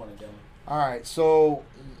 25-minute warning, gentlemen. All right, so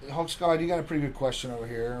Hulk Scott, you got a pretty good question over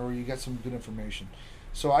here, or you got some good information.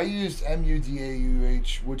 So I used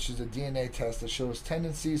MUDAUH, which is a DNA test that shows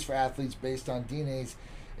tendencies for athletes based on DNA's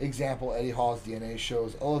example. Eddie Hall's DNA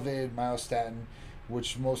shows elevated myostatin,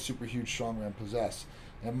 which most super huge strongmen possess.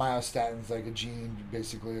 And myostatin is like a gene,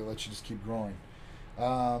 basically, that lets you just keep growing.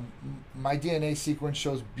 My DNA sequence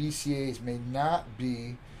shows BCAAs may not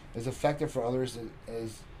be as effective for others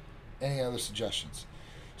as any other suggestions.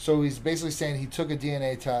 So he's basically saying he took a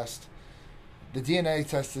DNA test. The DNA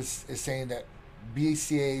test is saying that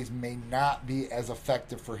BCAAs may not be as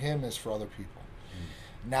effective for him as for other people.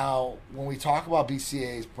 Now, when we talk about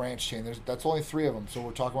BCAAs branch chain, that's only 3 of them. So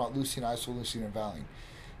we're talking about leucine, isoleucine, and valine.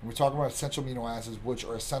 And we're talking about essential amino acids, which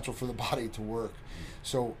are essential for the body to work.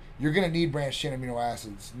 So you're going to need branch chain amino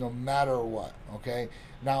acids no matter what, okay?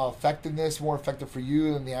 Now, effectiveness, more effective for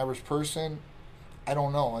you than the average person, I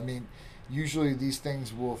don't know. I mean, usually these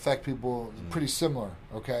things will affect people pretty similar,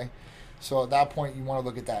 okay? So at that point, you want to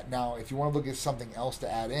look at that. Now, if you want to look at something else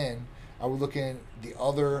to add in, I would look at the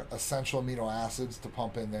other essential amino acids to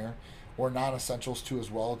pump in there, or non-essentials too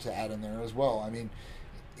as well to add in there as well. I mean,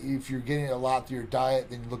 if you're getting a lot through your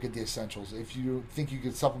diet, then look at the essentials. If you think you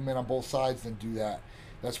could supplement on both sides, then do that.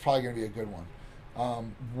 That's probably going to be a good one.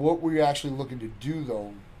 What were you actually looking to do,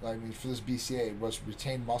 though? I mean, for this BCA, was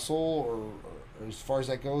retain muscle, or as far as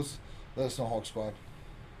that goes, let us know, Hulk Squad.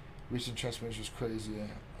 Recent chest range was crazy.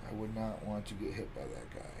 I would not want to get hit by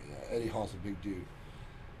that guy. Yeah, Eddie Hall's a big dude.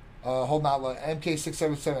 Hold on,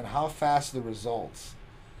 MK677. How fast are the results?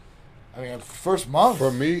 I mean, first month.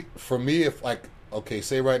 For me, if like, okay,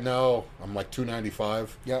 say right now I'm like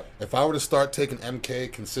 295. Yep. If I were to start taking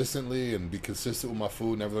MK consistently and be consistent with my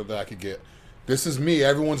food and everything that I could get, this is me.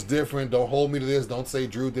 Everyone's different. Don't hold me to this. Don't say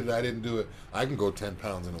Drew did it. I didn't do it. I can go 10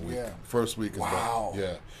 pounds in a week. Yeah. First week is wow.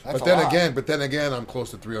 Yeah. That's but then again, I'm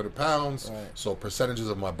close to 300 pounds. Right. So percentages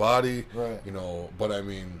of my body. Right. You know, but I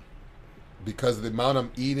mean, because of the amount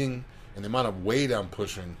I'm eating and the amount of weight I'm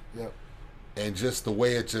pushing. Yep. And just the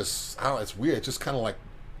way it just, I don't know, it's weird. It just kind of like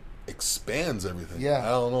expands everything. Yeah. I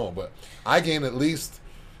don't know, but I gained at least,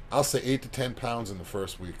 I'll say 8 to 10 pounds in the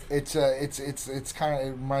first week. It's kind of,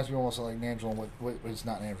 it reminds me almost of like Nandrolone. It's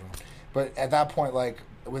not Nandrolone, but at that point, like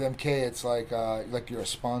with MK, it's like you're a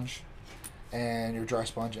sponge, and you're a dry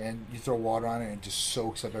sponge, and you throw water on it, and it just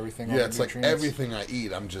soaks up everything. Yeah, it's like everything I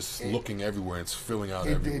eat, I'm just looking everywhere. It's filling out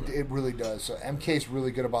everywhere. It really does. So MK is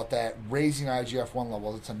really good about that. Raising IGF-1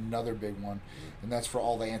 levels, it's another big one, and that's for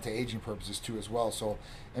all the anti-aging purposes too as well. So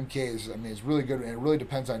MK is, I mean, it's really good, and it really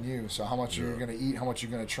depends on you. So how much you're going to eat, how much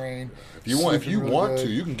you're going to train. If you want to,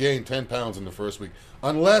 you can gain 10 pounds in the first week,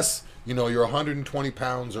 unless you know you're 120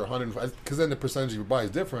 pounds or 105, because then the percentage of your body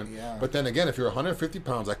is different. Yeah. But then again, if you're 150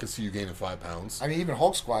 pounds, I could see you gaining 5 pounds. I mean, even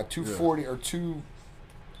Hulk Squad, 240 or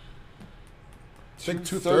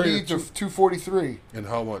 230 to 243. And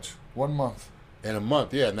how much? 1 month. In a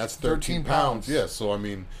month, yeah, and that's 13 pounds. Yeah, so I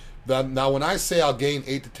mean, now when I say I'll gain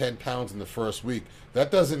 8 to 10 pounds in the first week, that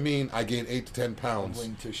doesn't mean I gain 8 to 10 pounds.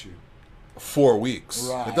 Lean tissue. 4 weeks.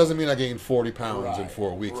 Right. It doesn't mean I gain 40 pounds in Right.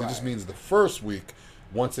 4 weeks. Right. It just means the first week,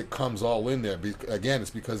 once it comes all in there, again,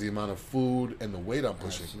 it's because of the amount of food and the weight I'm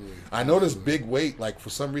pushing. Absolutely. I notice big weight, like for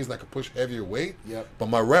some reason I could push heavier weight, Yep. but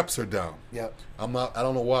my reps are down. Yep. I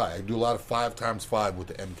don't know why. I do a lot of 5x5 with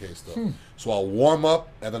the MK stuff. So I'll warm up,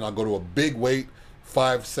 and then I'll go to a big weight,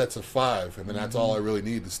 5 sets of 5, and then that's all I really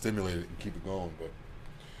need to stimulate it and keep it going. But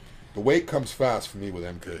the weight comes fast for me with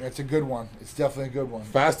MK. It's a good one. It's definitely a good one.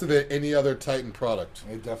 Faster than any other Titan product.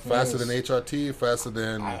 It definitely faster is. than HRT, faster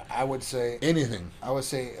than I would say anything. I would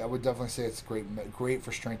definitely say it's great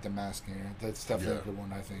for strength and mass gainer. That's definitely Yeah. a good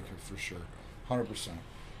one, I think, for sure. 100%.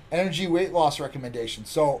 Energy weight loss recommendations.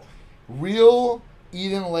 So, Real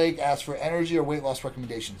Eden Lake asks for energy or weight loss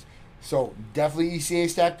recommendations. So, definitely ECA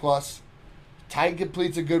Stack Plus. Titan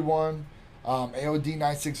Complete's a good one. AOD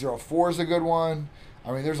 9604 is a good one.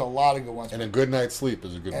 I mean, there's a lot of good ones. And a good night's sleep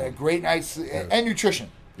is a good one. And a great night's sleep. Yeah. And nutrition.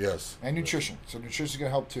 Yes. And nutrition. So nutrition is going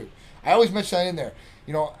to help too. I always mention that in there.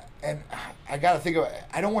 You know, and I got to think of it.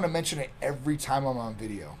 I don't want to mention it every time I'm on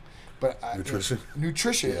video. But Nutrition?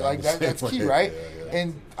 Nutrition. Yeah, like that's key, way. right? Yeah.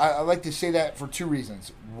 And I like to say that for 2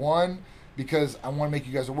 reasons. 1, because I want to make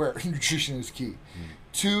you guys aware nutrition is key.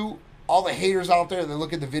 2, all the haters out there that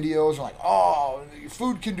look at the videos are like, oh,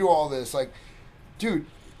 food can do all this. Like, dude,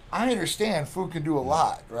 I understand food can do a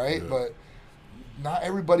lot, right? Yeah. But not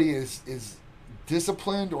everybody is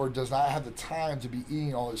disciplined or does not have the time to be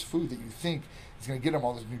eating all this food that you think is going to get them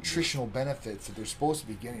all those nutritional benefits that they're supposed to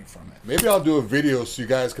be getting from it. Maybe I'll do a video so you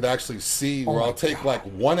guys could actually see where I'll take like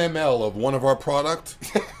 1 ml of one of our product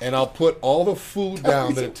and I'll put all the food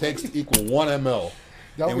down that it takes to equal 1 ml.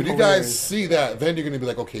 And when you guys see that, then you're going to be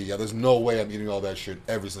like, okay, yeah, there's no way I'm eating all that shit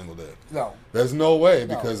every single day. No. There's no way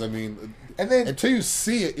because, I mean, and then until you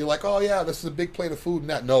see it, you're like, oh, yeah, this is a big plate of food.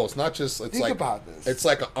 No, it's not just, it's think like, about this. It's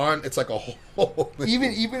like a whole thing.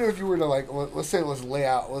 Even if you were to like, let's lay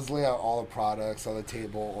out all the products on the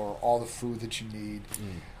table or all the food that you need.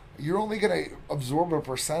 You're only going to absorb a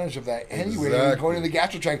percentage of that anyway. Exactly. You're going to the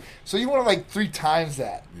gastro tract. So you want to like 3 times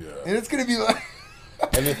that. Yeah. And it's going to be like...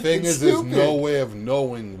 And the thing is, there's no way of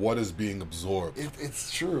knowing what is being absorbed.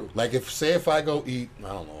 It's true. Like if I go eat, I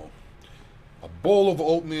don't know, a bowl of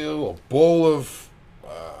oatmeal, a bowl of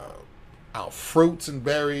fruits and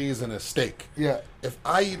berries, and a steak. Yeah. If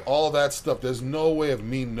I eat all of that stuff, there's no way of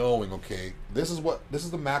me knowing. Okay, this is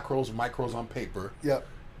the macros, micros on paper. Yeah.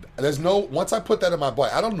 There's no once I put that in my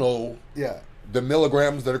body, I don't know. Yeah. The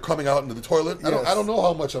milligrams that are coming out into the toilet. Yes. I don't know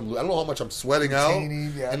how much I'm sweating out.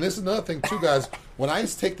 Yeah. And this is another thing too, guys. When I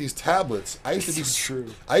used to take these tablets, I used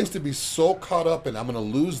to be so caught up in I'm going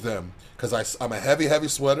to lose them because I'm a heavy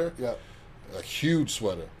sweater. Yeah. A huge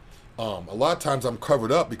sweater. A lot of times I'm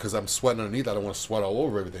covered up because I'm sweating underneath. I don't want to sweat all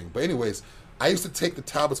over everything. But anyways, I used to take the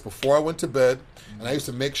tablets before I went to bed, and I used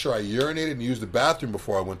to make sure I urinated and used the bathroom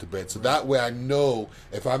before I went to bed. So that way I know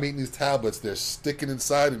if I'm eating these tablets, they're sticking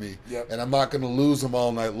inside of me, and I'm not going to lose them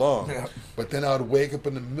all night long. Yep. But then I would wake up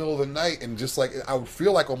in the middle of the night, and just like I would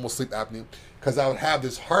feel like almost sleep apnea because I would have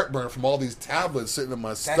this heartburn from all these tablets sitting in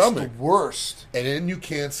my stomach. That's the worst. And then you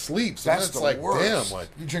can't sleep. So that's the worst. Damn, like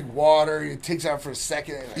you drink water, it takes out for a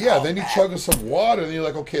second. Like, then you chug some water, and you're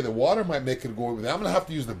like, okay, the water might make it go over there. I'm going to have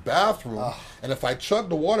to use the bathroom. And if I chug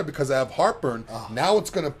the water because I have heartburn, now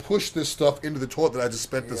it's going to push this stuff into the toilet that I just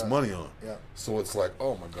spent this money on. Yeah. So it's like,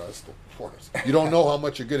 oh my God, it's the worst. You don't know how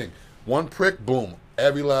much you're getting. One prick, boom.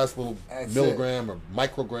 Every last little milligram or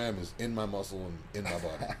microgram is in my muscle and in my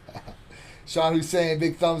body. Sean Hussein,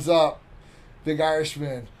 big thumbs up. Big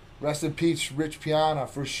Irishman. Rest in peace, Rich Piana,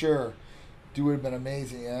 for sure. Dude would have been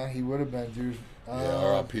amazing, yeah? He would have been, dude.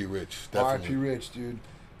 R.I.P. Rich. R.I.P. Rich, dude.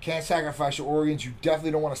 Can't sacrifice your organs. You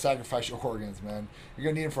definitely don't want to sacrifice your organs, man. You're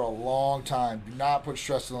going to need them for a long time. Do not put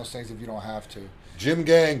stress on those things if you don't have to. Jim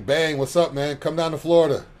Gang, bang. What's up, man? Come down to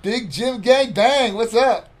Florida. Big Jim Gang, bang. What's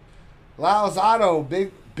up? Lauzado,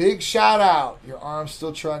 big shout out. Your arm's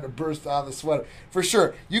still trying to burst out of the sweater. For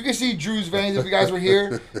sure. You can see Drew's veins if you guys were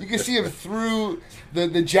here. You can see him through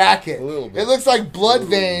the jacket. A little bit. It looks like blood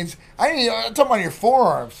veins. I'm talking about your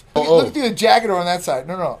forearms. Look through the jacket over on that side.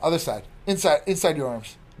 No, other side. Inside your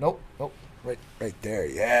arms. Nope. Right there.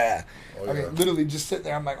 Yeah. I mean, literally just sitting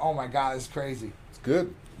there. I'm like, oh my God, this is crazy. It's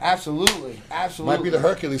good. Absolutely. Might be the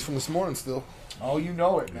Hercules from this morning still. Oh, you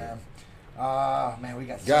know it, man. Man, we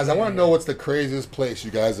got guys. I want to know what's the craziest place you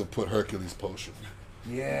guys have put Hercules potion.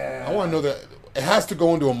 Yeah. I want to know that it has to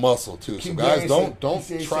go into a muscle too. So guys, don't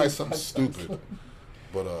try something stupid.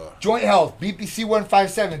 But joint health, BPC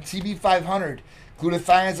 157, TB 500,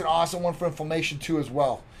 glutathione is an awesome one for inflammation too as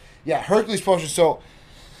well. Yeah, Hercules potion. So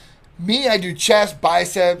me, I do chest,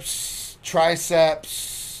 biceps,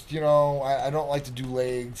 triceps. You know, I don't like to do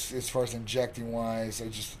legs as far as injecting wise. I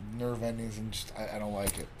just nerve endings and just I don't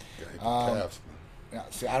like it. Calves. Yeah,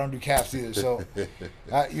 see, I don't do calves either. So,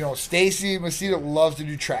 Stacy Maceda loves to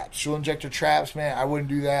do traps. She'll inject her traps, man. I wouldn't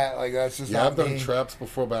do that. Like that's just not I've done me. Traps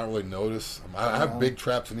before, but I don't really notice. I have big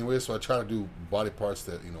traps anyway, so I try to do body parts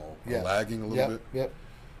that are lagging a little bit. Yep.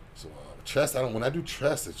 So chest, when I do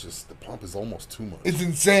chest, it's just the pump is almost too much. It's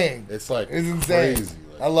insane. It's insane. Crazy.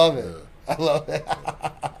 Like, I love it. I love it.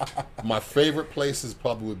 My favorite places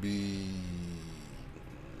probably would be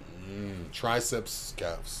triceps,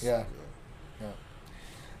 calves. Yeah.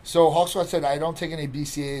 So Hulk Squad said, I don't take any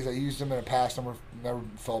BCAAs. I used them in the past. Never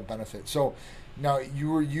felt benefit. So now you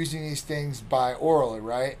were using these things by orally,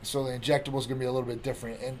 right? So the injectable is going to be a little bit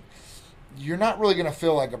different. And you're not really going to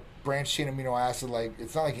feel like a branched chain amino acid. Like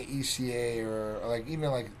it's not like an ECA or like even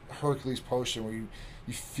like Hercules potion where you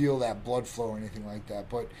feel that blood flow or anything like that.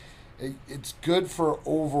 But it's good for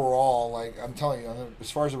overall, like I'm telling you, as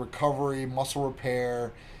far as the recovery, muscle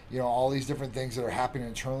repair, all these different things that are happening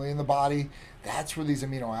internally in the body. That's where these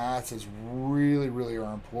amino acids really, really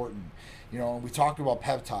are important. We talked about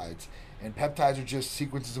peptides, and peptides are just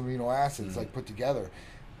sequences of amino acids like put together.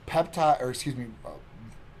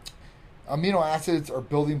 Amino acids are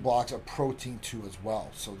building blocks of protein too as well.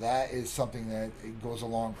 So that is something that it goes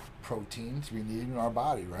along with proteins we need in our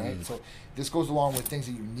body, right? So this goes along with things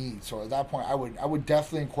that you need. So at that point, I would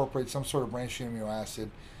definitely incorporate some sort of branched chain amino acid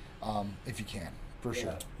if you can, for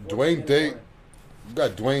sure. Dwayne Day, you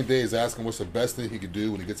got Dwayne Day is asking what's the best thing he could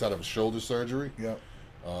do when he gets out of a shoulder surgery. Yep.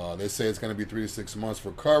 They say it's going to be 3 to 6 months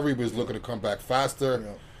for recovery, but he's looking to come back faster.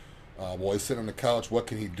 Yep. While he's sitting on the couch, what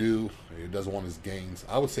can he do? He doesn't want his gains.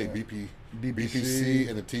 I would say BPC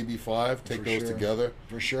and the TB5, take those together.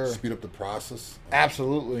 For sure. Speed up the process.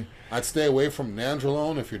 Absolutely. I'd stay away from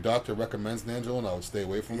Nandrolone. If your doctor recommends Nandrolone, I would stay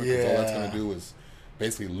away from it because all that's going to do is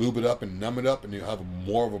basically lube it up and numb it up, and you have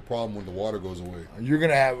more of a problem when the water goes away. You're going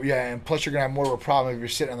to have, and plus you're going to have more of a problem if you're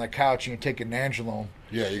sitting on the couch and you're taking Nandrolone.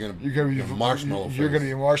 Yeah, you're going to be marshmallow face. You're going to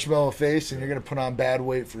be marshmallow face, and you're going to put on bad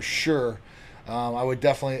weight for sure. I would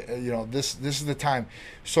definitely, this is the time.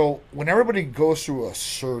 So when everybody goes through a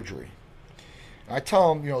surgery, I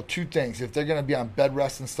tell them, 2 things. If they're going to be on bed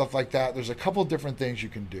rest and stuff like that, there's a couple different things you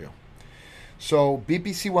can do. So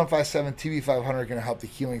BPC 157, TB500 are going to help the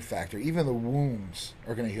healing factor. Even the wounds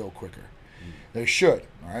are going to heal quicker. They should,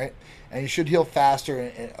 all right? And you should heal faster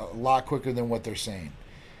and a lot quicker than what they're saying.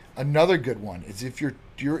 Another good one is if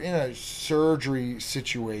you're in a surgery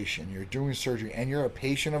situation, you're doing surgery, and you're a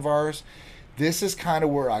patient of ours, this is kind of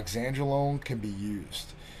where oxandrolone can be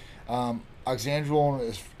used. Oxandrolone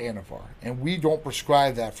is Anavar, and we don't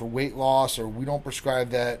prescribe that for weight loss, or we don't prescribe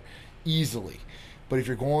that easily. But if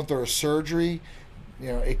you're going through a surgery,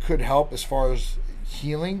 it could help as far as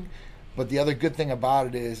healing. But the other good thing about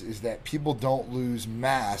it is that people don't lose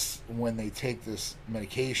mass when they take this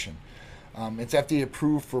medication. It's FDA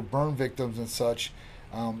approved for burn victims and such.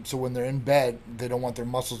 So when they're in bed, they don't want their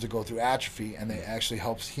muscles to go through atrophy, and it actually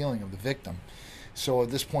helps healing of the victim. So at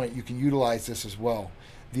this point, you can utilize this as well.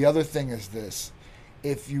 The other thing is this.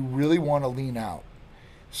 If you really want to lean out,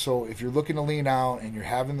 so if you're looking to lean out and you're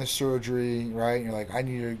having the surgery, right, and you're like, I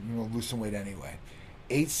need to lose some weight anyway,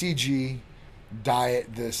 HCG,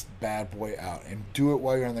 diet this bad boy out, and do it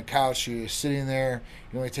while you're on the couch. You're sitting there,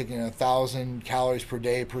 you're only taking 1,000 calories per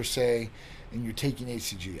day per se, and you're taking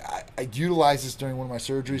HCG. I utilized this during one of my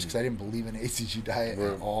surgeries because I didn't believe in HCG diet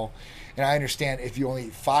at all. And I understand if you only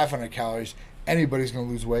eat 500 calories, anybody's going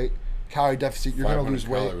to lose weight. Calorie deficit, you're going to lose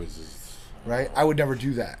weight. Right? I would never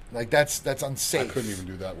do that. Like, that's unsafe. I couldn't even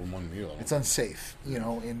do that with one meal. It's unsafe,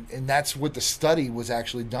 and that's what the study was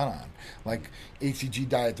actually done on. Like, HCG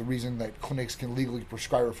diet, the reason that clinics can legally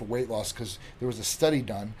prescribe it for weight loss, because there was a study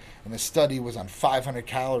done, and the study was on 500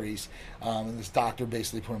 calories, and this doctor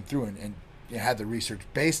basically put them through and had the research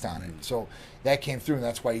based on it. So that came through, and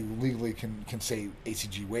that's why you legally can say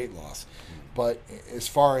HCG weight loss. But as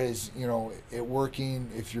far as, it working,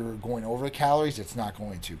 if you're going over the calories, it's not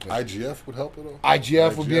going to. But IGF would help at all?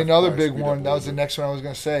 IGF would be another big one. That was the next one I was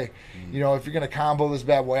going to say. If you're going to combo this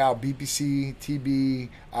bad boy out, BPC, TB,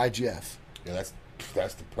 IGF. Yeah, that's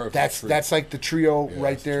the perfect That's like the trio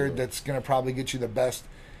right there. That's going to probably get you the best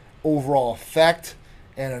overall effect,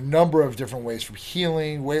 and a number of different ways, from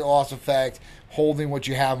healing, weight loss effect, holding what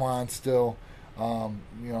you have on still.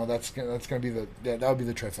 That's gonna be that would be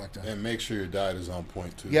the trifecta. And make sure your diet is on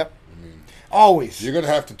point too. Yep. Always. You're gonna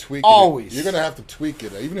have to tweak it. You're gonna have to tweak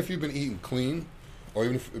it, even if you've been eating clean, or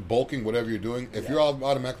even if bulking, whatever you're doing. If you're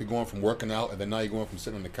automatically going from working out, and then now you're going from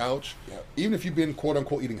sitting on the couch, even if you've been quote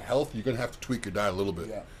unquote eating healthy, you're gonna have to tweak your diet a little bit.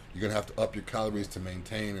 Yeah. You're gonna have to up your calories to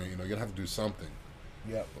maintain, or you're gonna have to do something.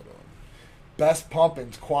 Yep. But, best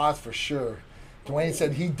pumping quads for sure. Dwayne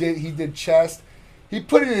said he did chest. He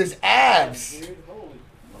put it in his abs. Dude,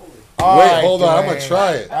 holy. Wait, hold on. I'm going to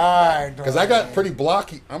try it. All right, because I got pretty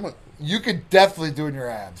blocky. You could definitely do it in your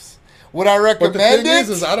abs. Would I recommend But the thing it?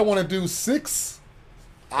 is I don't want to do 6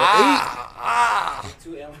 or 8.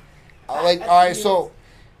 All right, so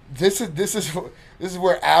this is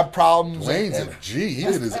where ab problems. Dwayne's a G. He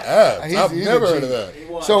did his abs. I've never heard of that.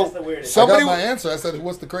 So somebody, I got my answer. I said,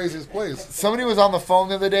 "What's the craziest place?" Somebody was on the phone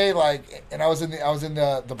the other day, and I was in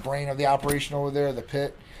the brain of the operation over there, the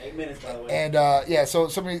pit. 8 minutes, by the way. And so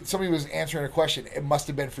somebody was answering a question. It must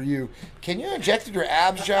have been for you. Can you inject your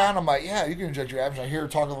abs, John? I'm like, yeah, you can inject your abs. I hear her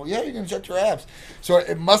talking about, yeah, you can inject your abs. So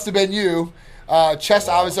it must have been you. Chest,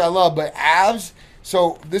 obviously, I love, but abs.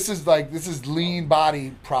 So this is lean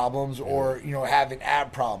body problems, or having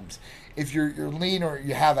ab problems. If you're lean or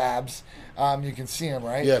you have abs, You can see them,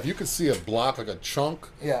 right? Yeah, if you could see a block, like a chunk.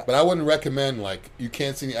 Yeah. But I wouldn't recommend, like, you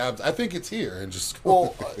can't see any abs. I think it's here and just... Well,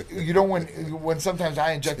 when sometimes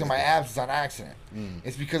I inject in my abs, it's on accident.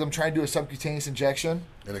 It's because I'm trying to do a subcutaneous injection.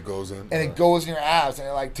 And it goes in. And it goes in your abs.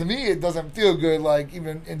 And, like, to me, it doesn't feel good, like,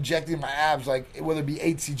 even injecting my abs, like, whether it be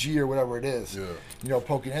HCG or whatever it is. Yeah. You know,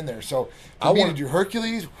 poking in there. So, I want to do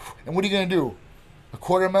Hercules. And what are you going to do? A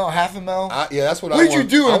quarter ml, half ml? Yeah, that's what I want. What did you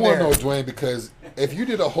do in there? I want to know, Dwayne, because if you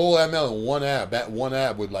did a whole ml in one ab, that one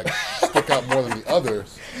ab would, like, stick out more than the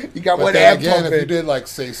others. You got one ab again, pumping. if you did, like,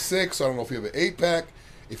 say 6, I don't know if you have an 8-pack,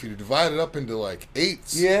 if you divide it up into, like,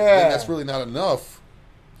 8s, then that's really not enough.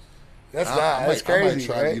 That's crazy, I might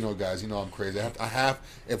try right? You know, guys, you know I'm crazy. I have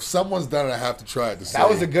if someone's done it, I have to try it to see. That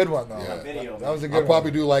was a good one, though. Yeah. That was a good I'll one.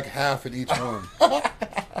 probably do, like, half in each one.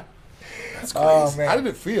 That's crazy. Oh, man. How did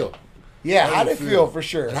it feel? Yeah, how did it feel, for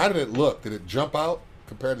sure? And how did it look? Did it jump out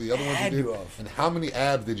compared to the other ones you did? to have. And how many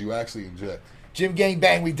abs did you actually inject? Gym Gang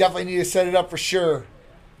Bang, we definitely need to set it up for sure.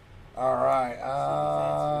 All right.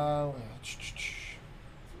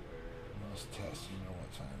 Let's test. You know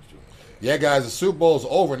what time's doing it. Yeah, guys, the Super Bowl's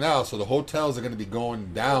over now, so the hotels are going to be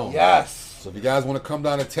going down. Yes. So if you guys want to come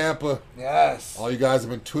down to Tampa, yes. All you guys have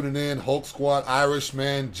been tuning in, Hulk Squad,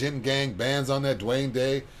 Irishman, Gym Gang, bands on there, Dwayne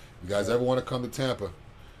Day. You guys ever want to come to Tampa,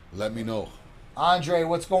 let me know. Andre,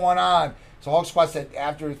 what's going on? So Hulk Squad said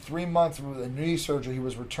after 3 months with a knee surgery, he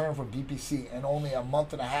was returned from BPC and only a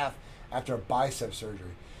month and a half after a bicep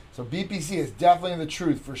surgery. So BPC is definitely the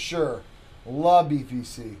truth for sure. Love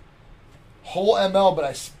BPC. Whole ML, but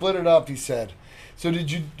I split it up, he said. So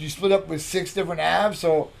did you split up with 6 different abs?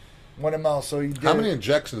 So 1 ml. So you did. How many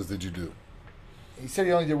injections did you do? He said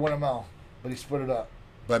he only did 1 ml, but he split it up.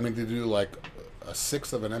 But I mean, did you do like a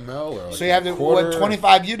 1/6 of an ml? Or like so you have to, what,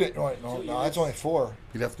 25 units? No, that's only 4.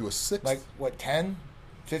 You'd have to do a 1/6? Like, what, 10?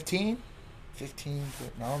 15? 15?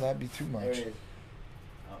 No, that'd be too much.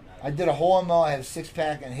 I did a whole ML. I had a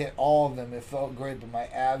 6-pack and hit all of them. It felt great, but my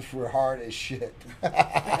abs were hard as shit.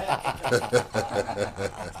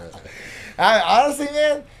 Honestly,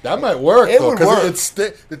 man, that might work. It would work.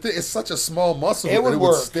 It's such a small muscle. It would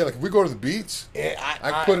work. Stay. Like if we go to the beach,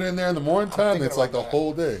 I put it in there in the morning time. It's like the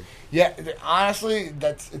whole day. Yeah, honestly,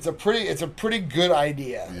 it's a pretty good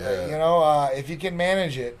idea. Yeah. You know, if you can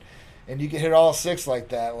manage it, and you can hit all 6 like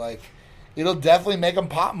that, like. It'll definitely make them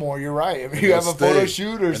pop more. You're right. If you have a photo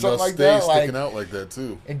shoot or something like that, sticking out like that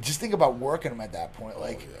too. And just think about working them at that point.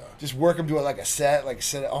 Like, just work them to it like a set.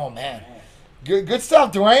 Oh man, good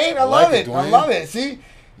stuff, Dwayne. I love it. I love it. See,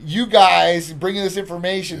 you guys bringing this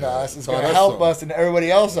information to us is going to help us and everybody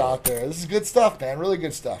else out there. This is good stuff, man. Really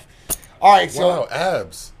good stuff. All right, so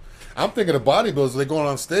abs. I'm thinking of bodybuilders. They're going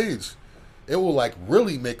on stage. It will like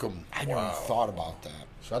really make them. I never even thought about that.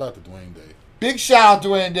 Shout out to Dwayne Day. Big shout out to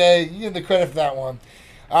Dwayne Day. You get the credit for that one.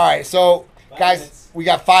 All right, so guys, we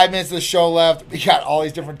got 5 minutes of the show left. We got all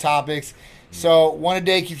these different topics. So 1 a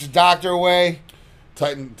day keeps the doctor away.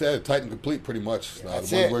 Titan Complete, pretty much.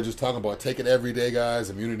 That's the one it. we're just talking about. Take it every day,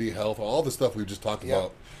 guys. Immunity, health, all the stuff we've just talked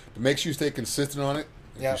about. But make sure you stay consistent on it.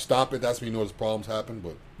 If you stop it, that's when you notice problems happen.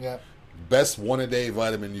 But best 1 a day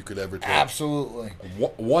vitamin you could ever take. Absolutely.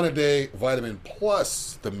 1 a day vitamin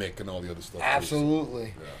plus the MIC and all the other stuff.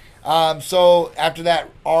 Absolutely. So after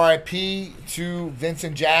that, R.I.P. to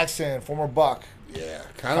Vincent Jackson, former Buck. Yeah,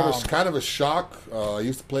 kind of a shock. I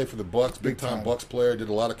used to play for the Bucks, big time Bucks player. Did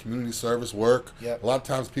a lot of community service work. Yep. A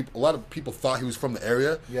lot of people thought he was from the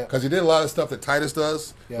area Yep. because he did a lot of stuff that Titus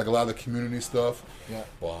does, Yep. like a lot of the community stuff. Yep.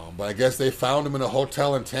 But I guess they found him in a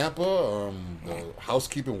hotel in Tampa. The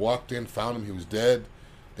housekeeping walked in, found him. He was dead.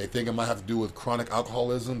 They think it might have to do with chronic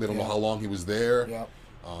alcoholism. They don't know how long he was there. Yep.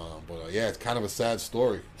 But it's kind of a sad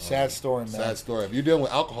story. Sad story, man. Sad story. If you're dealing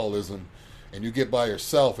with alcoholism and you get by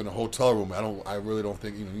yourself in a hotel room, I really don't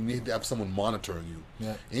think you need to have someone monitoring you.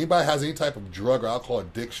 Yeah. Anybody has any type of drug or alcohol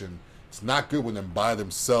addiction, it's not good when they're by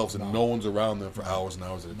themselves and no one's around them for hours and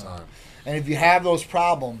hours at a time. And if you have those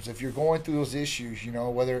problems, if you're going through those issues,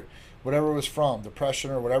 whatever it was from,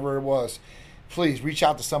 depression or whatever it was, please reach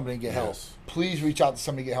out to somebody and get help. Please reach out to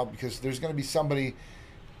somebody and get help because there's going to be somebody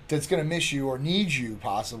that's going to miss you or needs you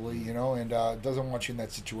possibly, and doesn't want you in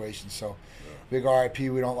that situation. So big RIP.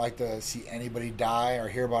 We don't like to see anybody die or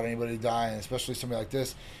hear about anybody die, and especially somebody like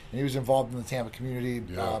this. And he was involved in the Tampa community.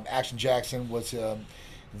 Yeah. Action Jackson was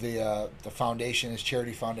the foundation, his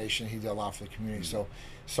charity foundation. He did a lot for the community. So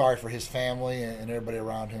sorry for his family and everybody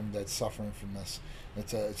around him that's suffering from this.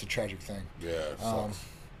 It's a tragic thing. Yeah.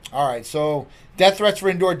 All right, so death threats for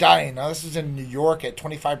indoor dining. Now, this is in New York at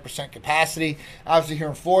 25% capacity. Obviously, here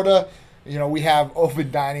in Florida, we have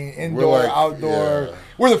open dining, indoor, outdoor. Yeah.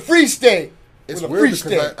 We're the free state. It's weird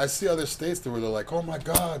because I see other states where they're like, oh my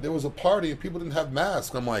God, there was a party and people didn't have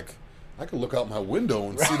masks. I'm like, I can look out my window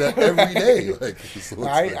and see that every day.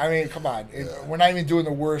 Right? I mean, come on. We're not even doing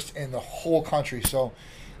the worst in the whole country. So,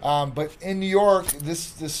 but in New York,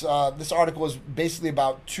 this article is basically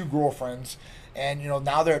about two girlfriends. And,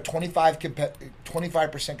 now they're at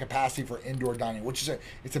 25% capacity for indoor dining, which is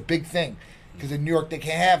it's a big thing. Because in New York, they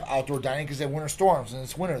can't have outdoor dining because they have winter storms, and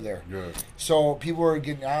it's winter there. Yeah. So people are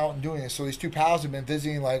getting out and doing this. So these two pals have been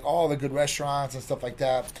visiting, like, all the good restaurants and stuff like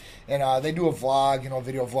that. And they do a vlog,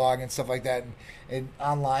 video vlog and stuff like that, and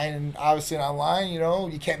online. And obviously online,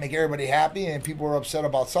 you can't make everybody happy, and people are upset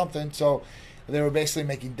about something. So they were basically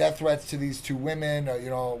making death threats to these two women.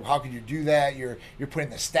 How could you do that? You're putting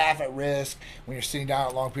the staff at risk. When you're sitting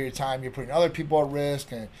down a long period of time, you're putting other people at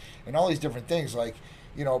risk, and all these different things. Like,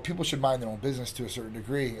 people should mind their own business to a certain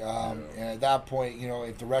degree. And at that point,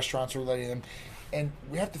 if the restaurants are letting them, and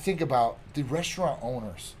we have to think about the restaurant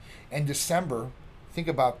owners. In December, think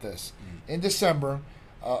about this. In December,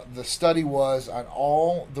 the study was on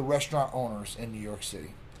all the restaurant owners in New York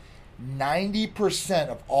City. 90%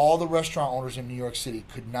 of all the restaurant owners in New York City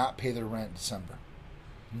could not pay their rent in December.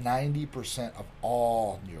 90% of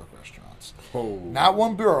all New York restaurants. Oh. Not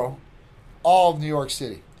one borough, all of New York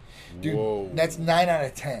City. Dude, Whoa. That's 9 out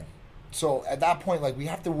of 10. So at that point, we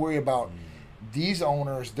have to worry about these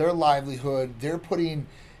owners, their livelihood. They're putting,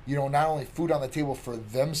 not only food on the table for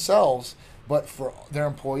themselves, but for their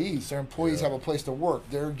employees. Their employees have a place to work.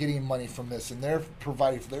 They're getting money from this, and they're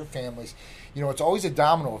providing for their families. It's always a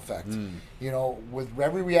domino effect. With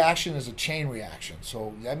every reaction is a chain reaction.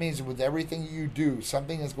 So that means with everything you do,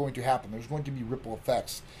 something is going to happen. There's going to be ripple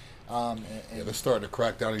effects. They're starting to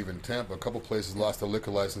crack down even in Tampa. A couple places lost their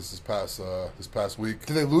liquor license this past week.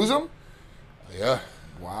 Did they lose them? Yeah.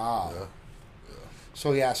 Wow. Yeah.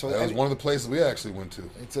 So that was one of the places we actually went to.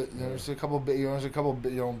 There's a couple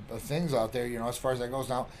things out there. As far as that goes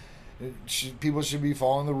now, people should be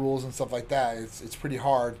following the rules and stuff like that. It's pretty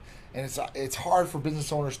hard, and it's hard for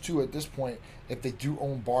business owners too at this point, if they do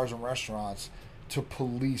own bars and restaurants, to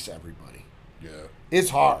police everybody. Yeah.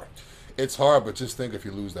 It's hard. It's hard, but just think if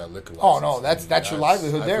you lose that liquor license. Oh no, that's your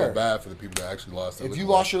livelihood there. I feel bad for the people that actually lost their liquor license. If you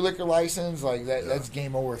lost your liquor license, that's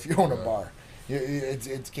game over. If you own a bar,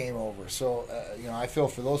 it's game over. So I feel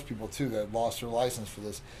for those people too that lost their license for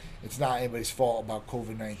this. It's not anybody's fault about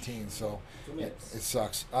COVID-19, so it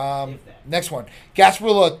sucks. Next one,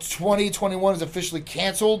 Gasparilla 2021 is officially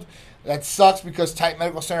canceled. That sucks because Titan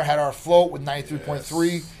Medical Center had our float with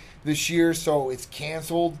 93.3 this year, so it's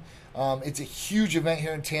canceled. It's a huge event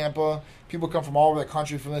here in Tampa. People come from all over the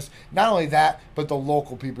country from this. Not only that, but the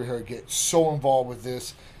local people here get so involved with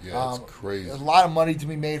this. Yeah, it's crazy. There's a lot of money to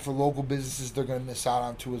be made for local businesses they're going to miss out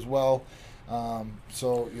on too as well.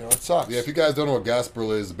 So, it sucks. Yeah, if you guys don't know what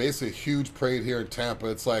Gasparilla is, basically a huge parade here in Tampa.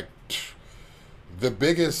 It's like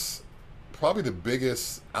probably the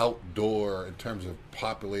biggest outdoor in terms of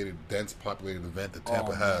dense populated event that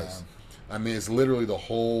Tampa has. Man. I mean, it's literally the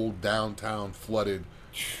whole downtown flooded.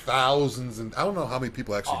 Thousands, and I don't know how many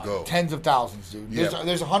people actually go. Tens of thousands, dude. Yeah.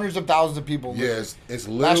 There's hundreds of thousands of people. Yeah, it's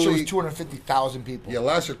literally. Last year was 250,000 people. Yeah,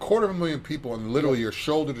 last year 250,000 people, and literally you're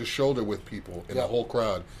shoulder to shoulder with people in the whole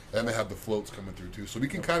crowd, and they have the floats coming through too. So we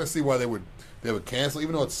can kind of see why they would cancel,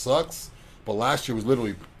 even though it sucks. But last year was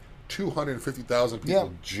literally 250,000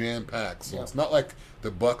 people jam packed. So it's not like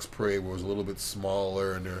the Bucks parade where it was a little bit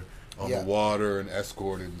smaller and they're on the water and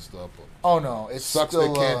escorted and stuff. Oh no, it sucks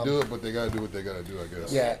still, they can't do it, but they got to do what they got to do, I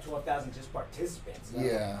guess. Yeah, 12,000 just participants.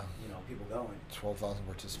 People going. 12,000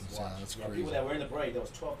 participants. Yeah, that's crazy. People that were in the parade, there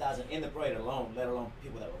was 12,000 in the parade alone, let alone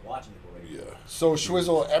people that were watching the parade. Yeah. So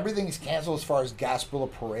Schwizzle, everything's canceled as far as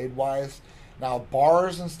Gasparilla parade wise. Now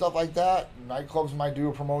bars and stuff like that, nightclubs might do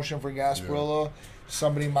a promotion for Gasparilla. Yeah.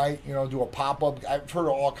 Somebody might, do a pop up. I've heard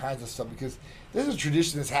of all kinds of stuff because this is a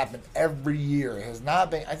tradition that's happened every year. It has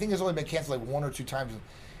not been. I think it's only been canceled like 1 or 2 times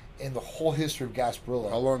in the whole history of Gasparilla.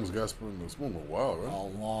 How long has Gasparilla? It's been a while, right?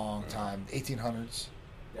 A long time, 1800s.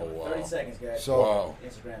 Yeah, 30 seconds, guys. So,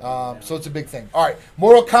 so it's a big thing. All right,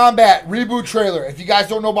 Mortal Kombat reboot trailer. If you guys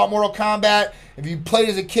don't know about Mortal Kombat, if you played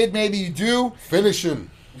as a kid, maybe you do. Finish him.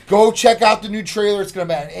 Go check out the new trailer. It's going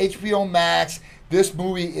to be on HBO Max. This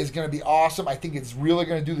movie is going to be awesome. I think it's really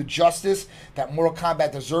going to do the justice that Mortal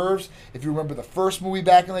Kombat deserves. If you remember the first movie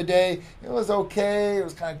back in the day, it was okay. It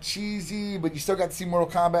was kind of cheesy, but you still got to see Mortal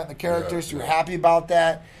Kombat and the characters, so you're happy about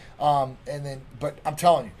that. But I'm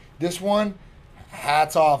telling you, this one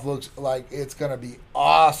hats off. Looks like it's going to be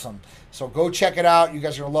awesome. So go check it out. You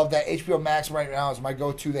guys are going to love that. HBO Max right now is my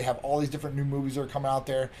go-to. They have all these different new movies that are coming out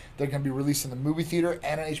there. They're going to be released in the movie theater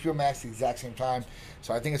and on HBO Max at the exact same time.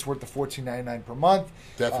 So I think it's worth the $14.99 per month.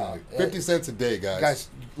 Definitely. 50 cents a day, guys. Guys,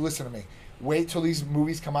 listen to me. Wait till these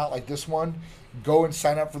movies come out like this one. Go and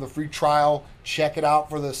sign up for the free trial. Check it out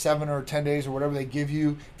for the 7 or 10 days or whatever they give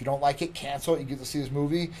you. If you don't like it, cancel it. You get to see this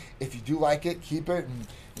movie. If you do like it, keep it.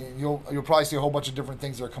 And you'll probably see a whole bunch of different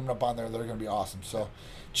things that are coming up on there that are going to be awesome. So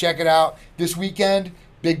check it out. This weekend,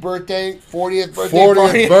 big birthday, 40th birthday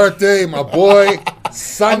 40th birthday, my boy.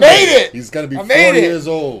 Sunday. I made it. He's going to be 40 years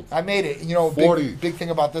old. I made it. You know, big thing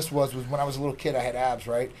about this was when I was a little kid, I had abs,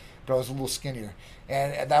 right? But I was a little skinnier.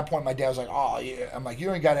 And at that point, my dad was like, oh, yeah. I'm like,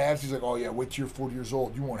 you ain't got abs? He's like, oh, yeah, wait till you're 40 years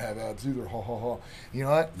old. You won't have abs either. Ha, ha, ha. You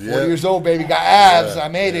know what? 40 years old, baby. Got abs. I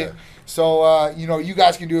made it. So, you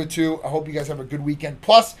guys can do it, too. I hope you guys have a good weekend.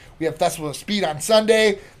 Plus, we have Festival of Speed on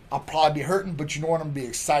Sunday. I'll probably be hurting, but you know what? I'm going to be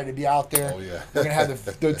excited to be out there. Oh, yeah. We're going to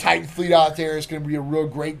have the Titan fleet out there. It's going to be a real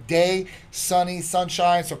great day. Sunny,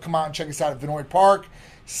 sunshine. So come out and check us out at Vinoy Park.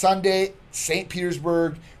 Sunday, St.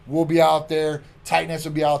 Petersburg. We'll be out there. Titaness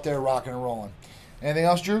will be out there rocking and rolling. Anything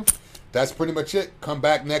else, Drew? That's pretty much it. Come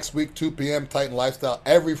back next week, 2 p.m., Titan Lifestyle,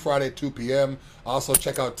 every Friday, 2 p.m. Also,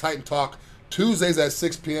 check out Titan Talk Tuesdays at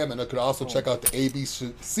 6 p.m., and you could also check out the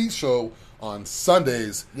ABC show on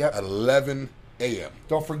Sundays at 11 a.m.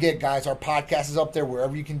 Don't forget, guys, our podcast is up there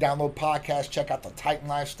wherever you can download podcasts. Check out the Titan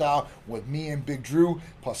Lifestyle with me and Big Drew,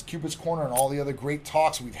 plus Cupid's Corner and all the other great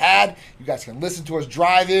talks we've had. You guys can listen to us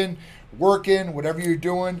driving, working, whatever you're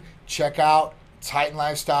doing. Check out Titan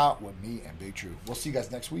Lifestyle with me and Big Drew. We'll see you guys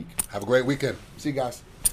next week. Have a great weekend. See you guys.